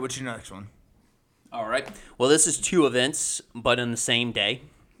 All right, what's your next one? All right. Well, this is 2 events, but in the same day,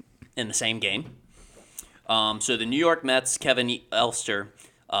 in the same game. So the New York Mets, Kevin Elster,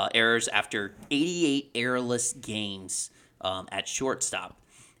 errors after 88 errorless games at shortstop.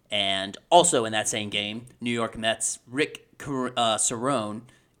 And also in that same game, New York Mets, Rick Cerrone,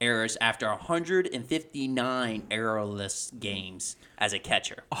 errors after 159 errorless games as a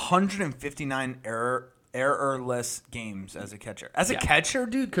catcher. 159 errorless games as a catcher. As a catcher,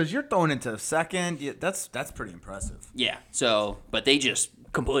 dude, because you're throwing into second. Yeah, that's pretty impressive. Yeah. So, but they just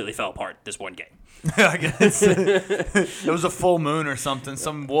completely fell apart this one game. I guess it was a full moon or something.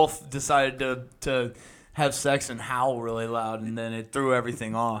 Some wolf decided to have sex and howl really loud, and then it threw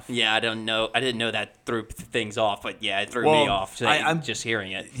everything off. Yeah, I don't know. I didn't know that threw things off, but yeah, it threw me off. I'm just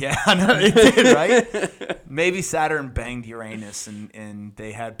hearing it. Yeah, I know it did, right? Maybe Saturn banged Uranus, and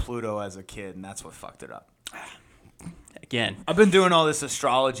they had Pluto as a kid, and that's what fucked it up. Again, I've been doing all this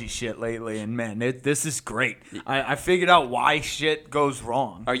astrology shit lately, and man, this is great. I figured out why shit goes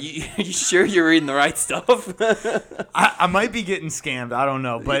wrong. Are you sure you're reading the right stuff? I might be getting scammed. I don't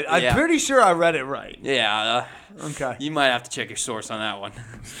know, but I'm pretty sure I read it right. Yeah. Okay. You might have to check your source on that one.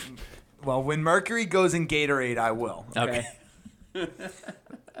 Well, when Mercury goes in Gatorade, I will. Okay.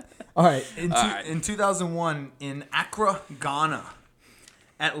 All right. In 2001, in Accra, Ghana,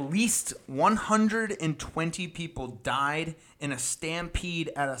 at least 120 people died in a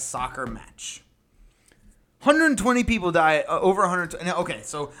stampede at a soccer match. 120 people died, over 100. Okay,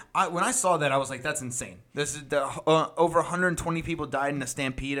 so when I saw that, I was like, that's insane. This is over 120 people died in a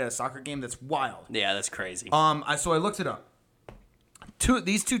stampede at a soccer game. That's wild. Yeah, that's crazy. So I looked it up.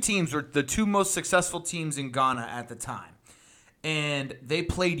 These two teams were the two most successful teams in Ghana at the time, and they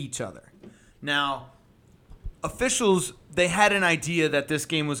played each other. Now, officials, they had an idea that this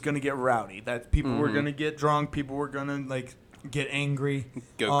game was going to get rowdy, that people were going to get drunk, people were going to get angry.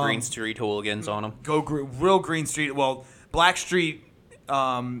 Go Green Street hooligans on them. Real Green Street. Well, Black Street.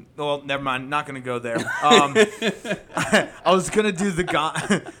 Well, never mind. Not going to go there. I was going to do the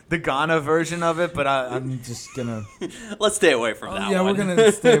Ghana version of it, but I'm just going to. Let's stay away from that one. Yeah, we're going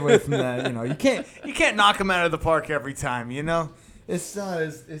to stay away from that. You can't knock them out of the park every time, It's not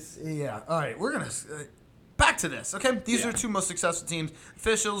as, yeah. All right, we're going to. Back to this, okay? These are the two most successful teams.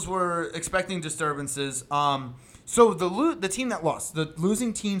 Officials were expecting disturbances. So the team that lost, the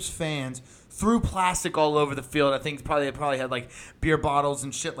losing team's fans threw plastic all over the field. I think they probably had beer bottles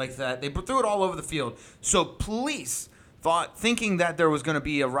and shit like that. They threw it all over the field. So police thinking that there was going to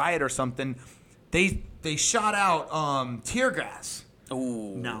be a riot or something, they shot out tear gas.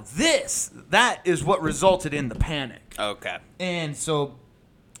 Ooh. Now that is what resulted in the panic. Okay. And so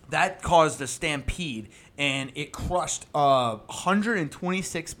that caused a stampede, and it crushed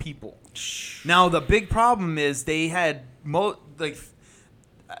 126 people. Now the big problem is they had the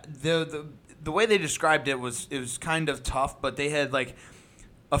way they described it was kind of tough, but they had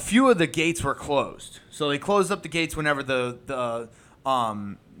a few of the gates were closed, so they closed up the gates whenever the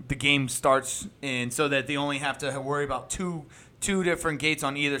game starts, and so that they only have to worry about two different gates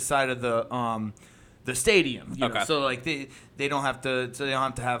on either side of the stadium. Okay. So they don't have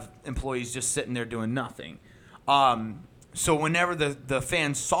to have employees just sitting there doing nothing. So whenever the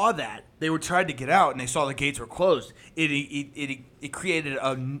fans saw that, they were trying to get out and they saw the gates were closed. It created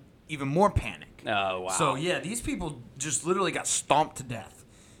even more panic. Oh wow! So yeah, these people just literally got stomped to death.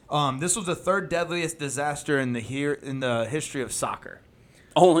 This was the third deadliest disaster in the history of soccer.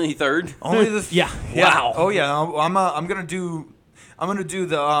 Only third? Only the yeah. Wow. Oh yeah. I'm gonna do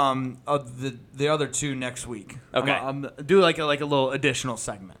the other two next week. Okay. I'm do like a little additional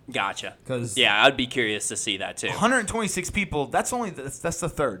segment. Gotcha. 'Cause yeah, I'd be curious to see that too. 126 people. That's the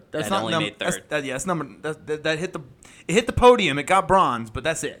third. That's That not only made third. That's number. That hit the podium. It got bronze, but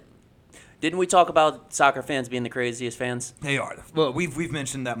that's it. Didn't we talk about soccer fans being the craziest fans? They are. Well, we've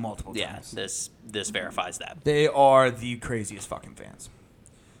mentioned that multiple times. Yeah, this verifies that. They are the craziest fucking fans.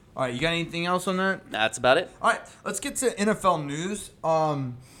 All right, you got anything else on that? That's about it. All right, let's get to NFL news.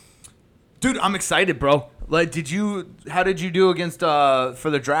 Dude, I'm excited, bro. How did you do against for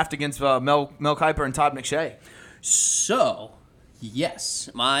the draft against Mel Kiper and Todd McShay? So, yes,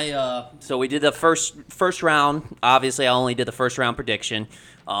 so we did the first round. Obviously, I only did the first round prediction.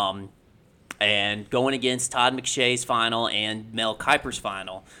 And going against Todd McShay's final and Mel Kiper's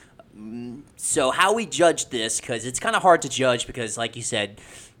final. So how we judge this, because it's kind of hard to judge because, like you said,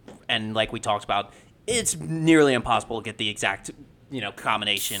 and like we talked about, it's nearly impossible to get the exact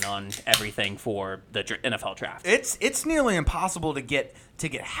combination on everything for the NFL draft. It's nearly impossible to get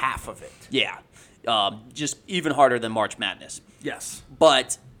half of it. Yeah, just even harder than March Madness. Yes.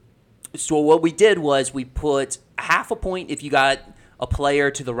 But so what we did was we put half a point if you got a player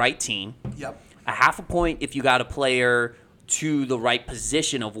to the right team. Yep. A half a point if you got a player to the right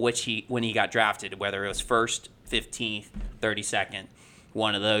position of when he got drafted, whether it was first, 15th, 32nd,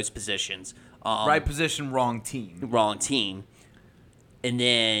 one of those positions. Right position, wrong team. Wrong team. And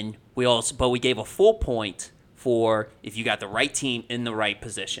then we gave a full point for if you got the right team in the right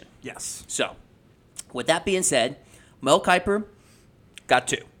position. Yes. So, with that being said, Mel Kiper got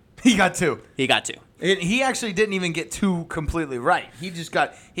 2. He got 2. He got 2. He actually didn't even get 2 completely right. He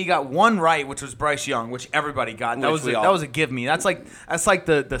got 1 right, which was Bryce Young, which everybody got. That was a give me. That's like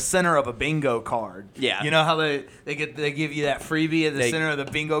the center of a bingo card. Yeah. You know how they give you that freebie at the center of the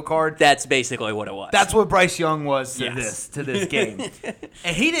bingo card? That's basically what it was. That's what Bryce Young was to this game.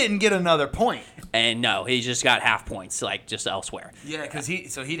 And he didn't get another point. And no, he just got half points, like just elsewhere. Yeah, because he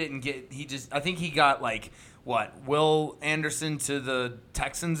didn't get I think he got like Will Anderson to the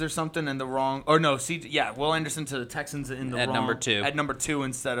Texans or something in the wrong, or no, Will Anderson to the Texans in the wrong. At number 2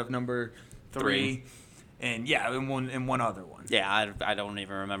 instead of number 3. And in one other one. Yeah, I don't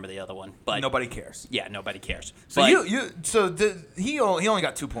even remember the other one, but nobody cares. Yeah, nobody cares. So he only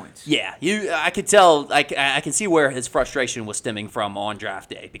got 2 points. Yeah, I could tell. I can see where his frustration was stemming from on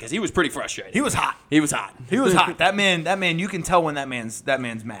draft day because he was pretty frustrated. He was hot. He was hot. That man. You can tell when that man's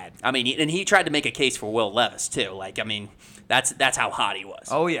mad. I mean, and he tried to make a case for Will Levis too. Like, I mean, that's how hot he was.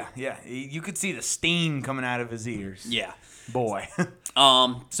 Oh yeah. You could see the steam coming out of his ears. Yeah. Boy.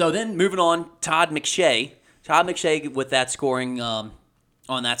 So then moving on, Todd McShay with that scoring on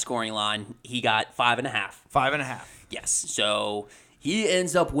that scoring line, he got 5.5. 5.5. Yes. So he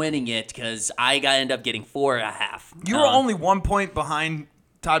ends up winning it because I end up getting 4.5. You were only 1 point behind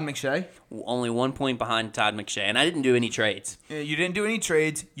Todd McShay. Only 1 point behind Todd McShay, and I didn't do any trades. You didn't do any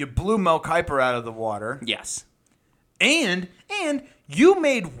trades. You blew Mel Kiper out of the water. Yes. And you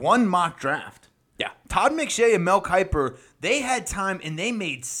made 1 mock draft. Yeah. Todd McShay and Mel Kiper, they had time and they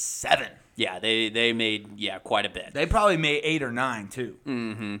made 7. Yeah, they made quite a bit. They probably made 8 or 9 too.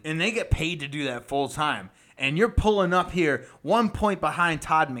 Mm-hmm. And they get paid to do that full time. And you're pulling up here 1 point behind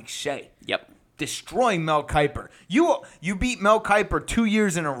Todd McShay. Yep. Destroying Mel Kiper. You beat Mel Kiper 2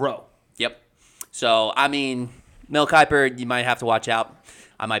 years in a row. Yep. So, I mean, Mel Kiper, you might have to watch out.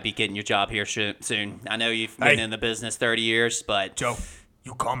 I might be getting your job here soon. I know you've been in the business 30 years, but... Joe,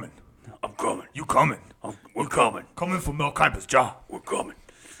 you coming. I'm coming. You coming. We're coming. Coming for Mel Kiper's job. We're coming.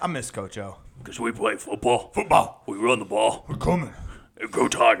 I miss Coach O. Because we play football. Football. We run the ball. We're coming. Go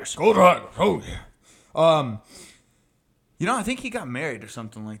Tigers. Go Tigers. Oh, yeah. I think he got married or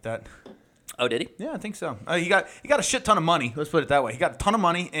something like that. Oh, did he? Yeah, I think so. He got a shit ton of money. Let's put it that way. He got a ton of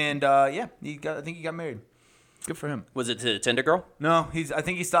money, and I think he got married. Good for him. Was it to the Tinder girl? No, I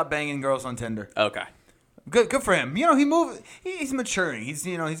think he stopped banging girls on Tinder. Okay. Good for him. He moved. He's maturing. He's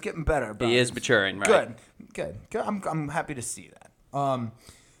getting better. He is maturing, right? Good. I'm happy to see that.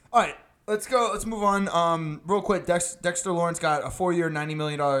 All right, let's go. Let's move on. Real quick, Dexter Lawrence got a 4-year, $90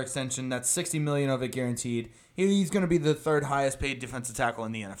 million extension. That's $60 million of it guaranteed. He's going to be the 3rd highest paid defensive tackle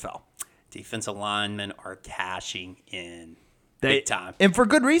in the NFL. Defensive linemen are cashing in big time, and for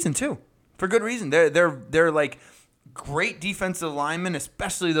good reason too. For good reason. They're like great defensive linemen,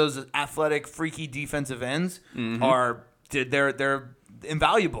 especially those athletic, freaky defensive ends. Mm-hmm. They're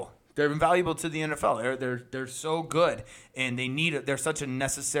invaluable. They're invaluable to the NFL. They're so good, and they're such a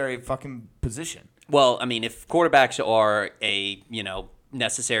necessary fucking position. Well, I mean, if quarterbacks are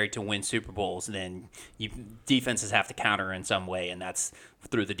necessary to win Super Bowls, then defenses have to counter in some way, and that's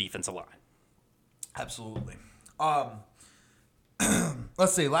through the defensive line. Absolutely.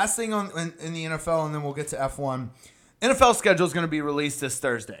 Let's see. Last thing in the NFL, and then we'll get to F1. NFL schedule is going to be released this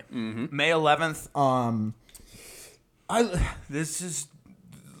Thursday, May 11th.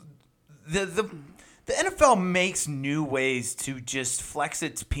 The NFL makes new ways to just flex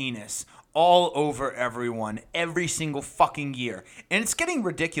its penis all over everyone every single fucking year, and it's getting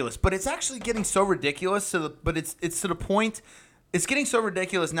ridiculous. But it's actually getting so ridiculous it's to the point. It's getting so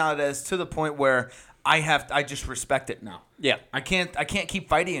ridiculous now that it's to the point where I just respect it now. Yeah. I can't keep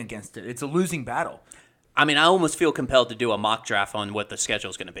fighting against it. It's a losing battle. I mean, I almost feel compelled to do a mock draft on what the schedule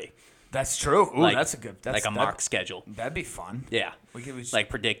is going to be. That's true. Ooh, that's a good. That's like a mock schedule. That'd be fun. Yeah. Like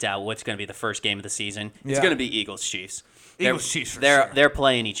predict out what's going to be the first game of the season. It's going to be Eagles-Chiefs. Eagles-Chiefs for sure. Sure. They're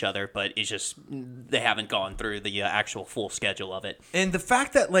playing each other, but it's just they haven't gone through the actual full schedule of it. And the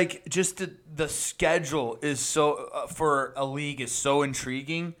fact that just the schedule is so for a league is so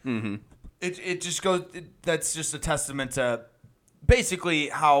intriguing. Mm-hmm. It just goes. That's just a testament to basically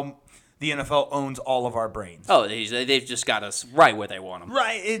how the NFL owns all of our brains. Oh, they've just got us right where they want them.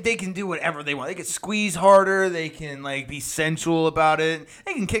 Right. They can do whatever they want. They can squeeze harder. They can be sensual about it.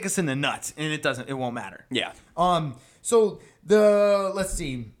 They can kick us in the nuts, and it won't matter. Yeah. So let's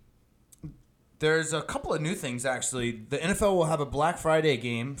see. There's a couple of new things actually. The NFL will have a Black Friday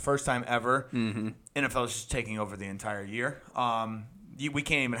game, first time ever. Mm-hmm. NFL is just taking over the entire year. We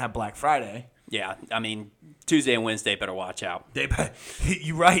can't even have Black Friday. Yeah, I mean Tuesday and Wednesday better watch out.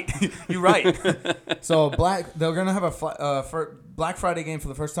 You're right. You're right. So they're gonna have a Black Friday game for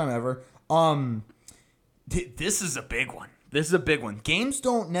the first time ever. This is a big one. This is a big one. Games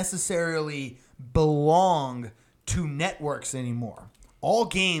don't necessarily belong to networks anymore. All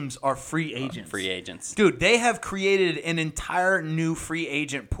games are free agents. Free agents. Dude, they have created an entire new free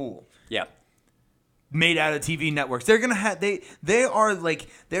agent pool. Yeah. Made out of TV networks. They're gonna have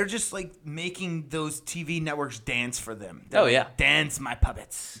they're just like making those TV networks dance for them. They're like, yeah. Dance my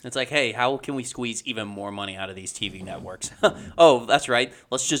puppets. It's like, hey, how can we squeeze even more money out of these TV networks? Oh, that's right.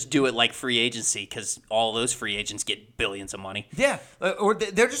 Let's just do it like free agency because all those free agents get billions of money. Yeah, or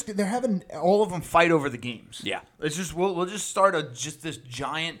they're having all of them fight over the games. Yeah. It's just we'll just start this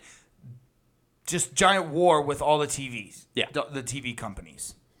giant war with all the TVs. Yeah. The TV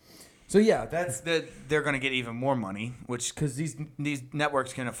companies. So yeah, they're going to get even more money, which because these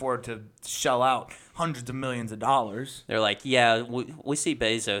networks can afford to shell out hundreds of millions of dollars. They're like, yeah, we see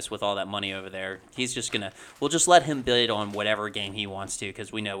Bezos with all that money over there. He's just we'll just let him bid on whatever game he wants to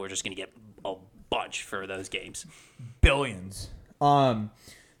because we know we're just going to get a bunch for those games. Billions.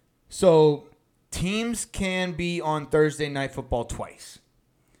 So teams can be on Thursday Night Football twice.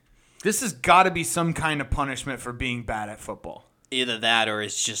 This has got to be some kind of punishment for being bad at football. Either that or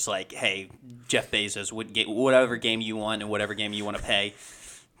it's just like, hey, Jeff Bezos would get whatever game you want and whatever game you want to pay.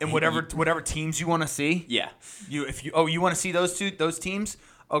 And whatever teams you want to see? Yeah. You want to see those teams?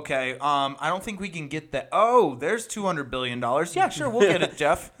 Okay. I don't think we can get that. Oh, there's $200 billion. Yeah, sure, we'll get it,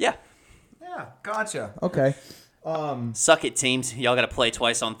 Jeff. Yeah. Yeah, gotcha. Okay. Suck it, teams. Y'all got to play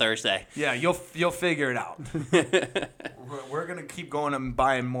twice on Thursday. Yeah, you'll figure it out. We're gonna keep going and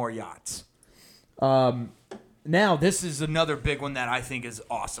buying more yachts. Now, this is another big one that I think is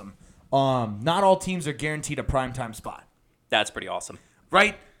awesome. Not all teams are guaranteed a primetime spot. That's pretty awesome.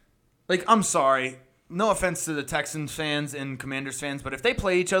 Right? Like, I'm sorry. No offense to the Texans fans and Commanders fans, but if they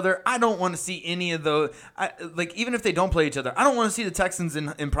play each other, I don't want to see any of the... even if they don't play each other, I don't want to see the Texans in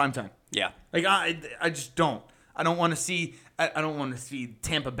primetime. Yeah. Like, I just don't. I don't want to see... I don't want to see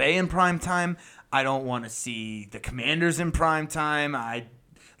Tampa Bay in primetime. I don't want to see the Commanders in primetime.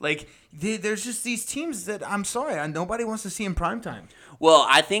 There's just these teams that I'm sorry, nobody wants to see in primetime. Well,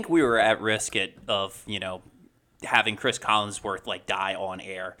 I think we were at risk of having Chris Collinsworth die on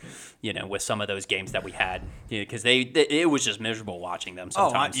air, with some of those games that we had, because it was just miserable watching them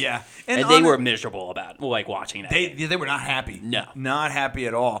sometimes. Oh, yeah, and they were miserable about watching that. They were not happy. No, not happy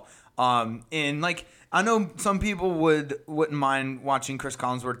at all. And I know some people wouldn't mind watching Chris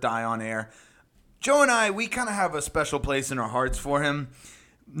Collinsworth die on air. Joe and I, we kind of have a special place in our hearts for him.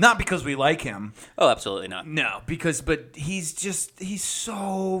 Not because we like him. Oh, absolutely not. No, but he's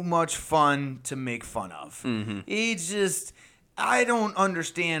so much fun to make fun of. Mm-hmm. I don't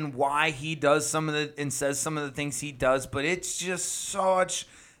understand why he does and says some of the things he does, but it's just such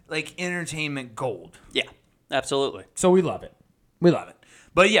entertainment gold. Yeah, absolutely. So we love it.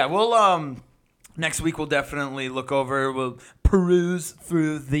 But yeah, we'll next week we'll definitely we'll peruse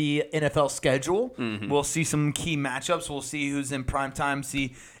through the NFL schedule. Mm-hmm. We'll see some key matchups. We'll see who's in primetime,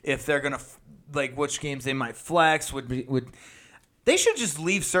 see if they're going to, which games they might flex. They should just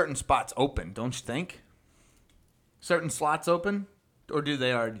leave certain spots open, don't you think? Certain slots open? Or do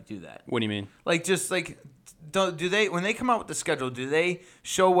they already do that? What do you mean? Do they, when they come out with the schedule, do they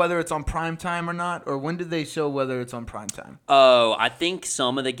show whether it's on primetime or not? Or when do they show whether it's on primetime? Oh, I think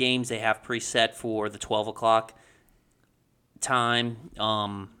some of the games they have preset for the 12 o'clock time.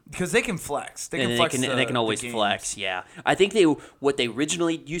 Because they can flex. They can always flex, yeah. I think what they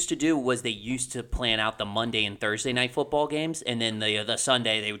originally used to do was they used to plan out the Monday and Thursday night football games, and then the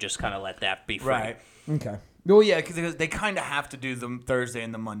Sunday they would just kind of let that be free. Right. Okay. Well, yeah, because they kind of have to do the Thursday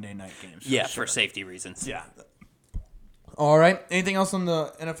and the Monday night games. Yeah, for safety reasons. Yeah. All right. Anything else on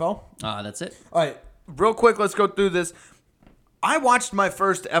the NFL? That's it. All right. Real quick, let's go through this. I watched my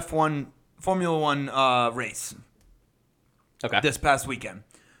first F1 Formula One race. Okay. This past weekend,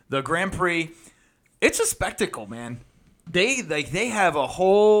 the Grand Prix. It's a spectacle, man. They have a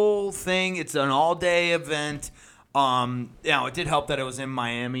whole thing. It's an all-day event. It did help that it was in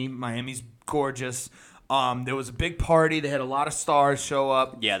Miami. Miami's gorgeous. There was a big party. They had a lot of stars show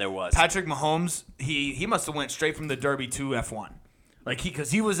up. Yeah, there was. Patrick Mahomes, he must have went straight from the Derby to F1.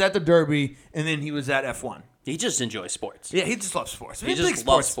 Because he was at the Derby and then he was at F1. He just enjoys sports. Yeah, he just loves sports. He just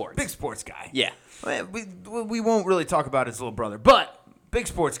loves sports. Big sports guy. Yeah. We won't really talk about his little brother, but big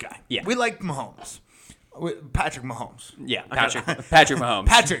sports guy. Yeah. We like Mahomes. Patrick Mahomes. Yeah, Patrick Mahomes. Patrick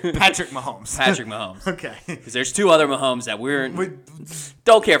Mahomes. Patrick Mahomes. Okay. Because there's two other Mahomes that we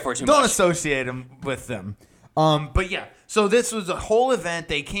don't care for too much. Don't associate him with them. But yeah, so this was a whole event.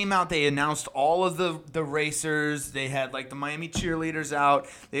 They came out. They announced all of the racers. They had the Miami cheerleaders out.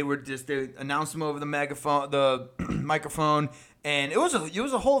 They announced them over the microphone, and it was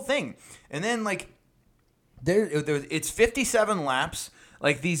a whole thing. And then It's 57 laps.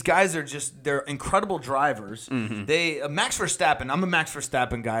 Like, these guys are they're incredible drivers. They Max Verstappen, I'm a Max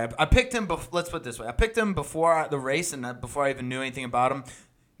Verstappen guy. I picked him, let's put it this way. I picked him before the race and before I even knew anything about him.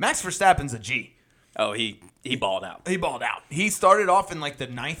 Max Verstappen's a G. Oh, he balled out. He balled out. He started off in like the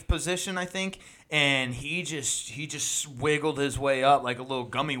 9th position, I think, and he just wiggled his way up like a little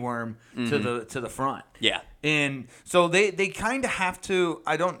gummy worm to the front. Yeah. And so they kind of have to.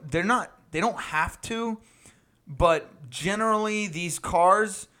 They don't have to, but generally these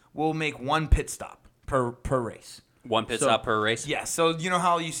cars will make one pit stop per race. One pit stop per race? Yeah. So you know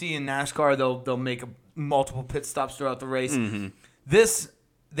how you see in NASCAR they'll make multiple pit stops throughout the race. This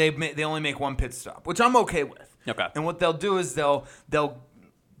they only make one pit stop, which I'm okay with. Okay. And what they'll do is they'll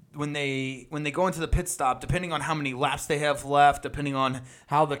when they go into the pit stop, depending on how many laps they have left, depending on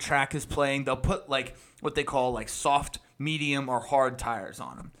how the track is playing, they'll put like what they call like soft, medium, or hard tires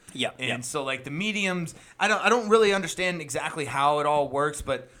on them. Yeah. And so like the mediums, I don't really understand exactly how it all works,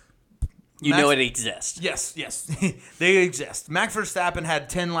 but you know it exists. Yes, they exist. Max Verstappen had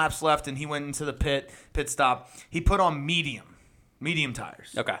 10 laps left, and he went into the pit stop. He put on medium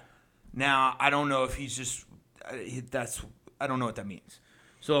tires. Okay. Now I don't know if he's just I don't know what that means.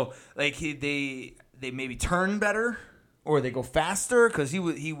 So like they maybe turn better or they go faster because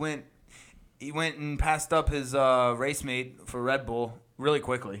he went and passed up his race mate for Red Bull really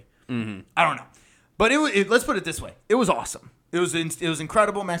quickly. I don't know, but let's put it this way: it was awesome. It was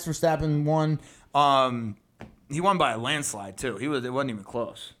incredible. Max Verstappen won. He won by a landslide too. It wasn't even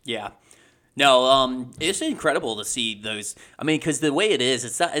close. Yeah. No, it's incredible to see those. I mean, because the way it is,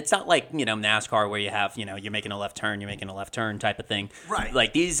 it's not like, NASCAR where you have, you're making a left turn type of thing. Right.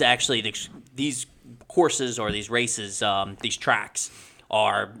 Like these courses or these races, these tracks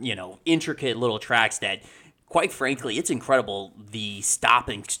are, intricate little tracks that, quite frankly, it's incredible the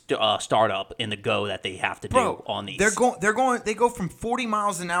stopping startup and the go that they have to do on these. They go from 40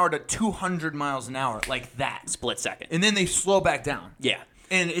 miles an hour to 200 miles an hour like that. Split second. And then they slow back down. Yeah.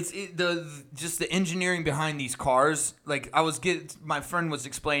 And just the engineering behind these cars. Like my friend was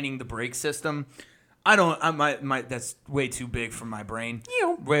explaining the brake system. That's way too big for my brain.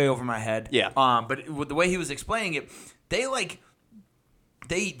 Way over my head. Yeah. But the way he was explaining it, they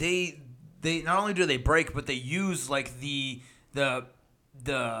not only do they brake, but they use like the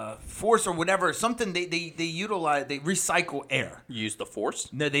force or whatever, something they utilize, they recycle air. Use the force?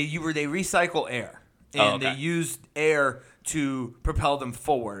 No, they recycle air. And they use air to propel them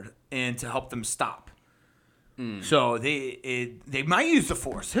forward and to help them stop. So they might use the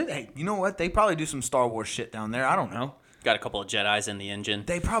force. Hey, you know what? They probably do some Star Wars shit down there. I don't know. Got a couple of Jedis in the engine.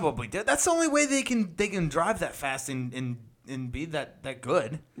 They probably did. That's the only way they can drive that fast and be that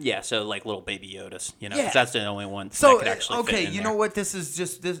good. Yeah, so like little baby Yodas, Yeah. 'cause that's the only one that could actually fit in you there. know what? This is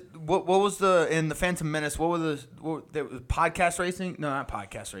just this. What was in the Phantom Menace? What was podcast racing? No, not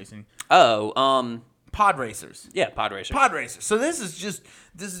podcast racing. Pod racers. Yeah, pod racers. Pod racers. So this is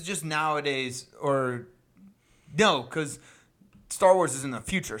just nowadays, or no, because Star Wars is in the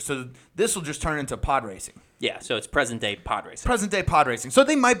future. So this will just turn into pod racing. Yeah, so it's present day pod racing. Present day pod racing. So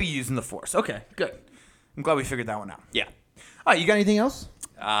they might be using the Force. Okay, good. I'm glad we figured that one out. Yeah. All right, you got anything else?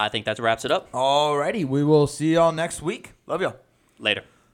 I think that wraps it up. Alrighty, we will see y'all next week. Love y'all. Later.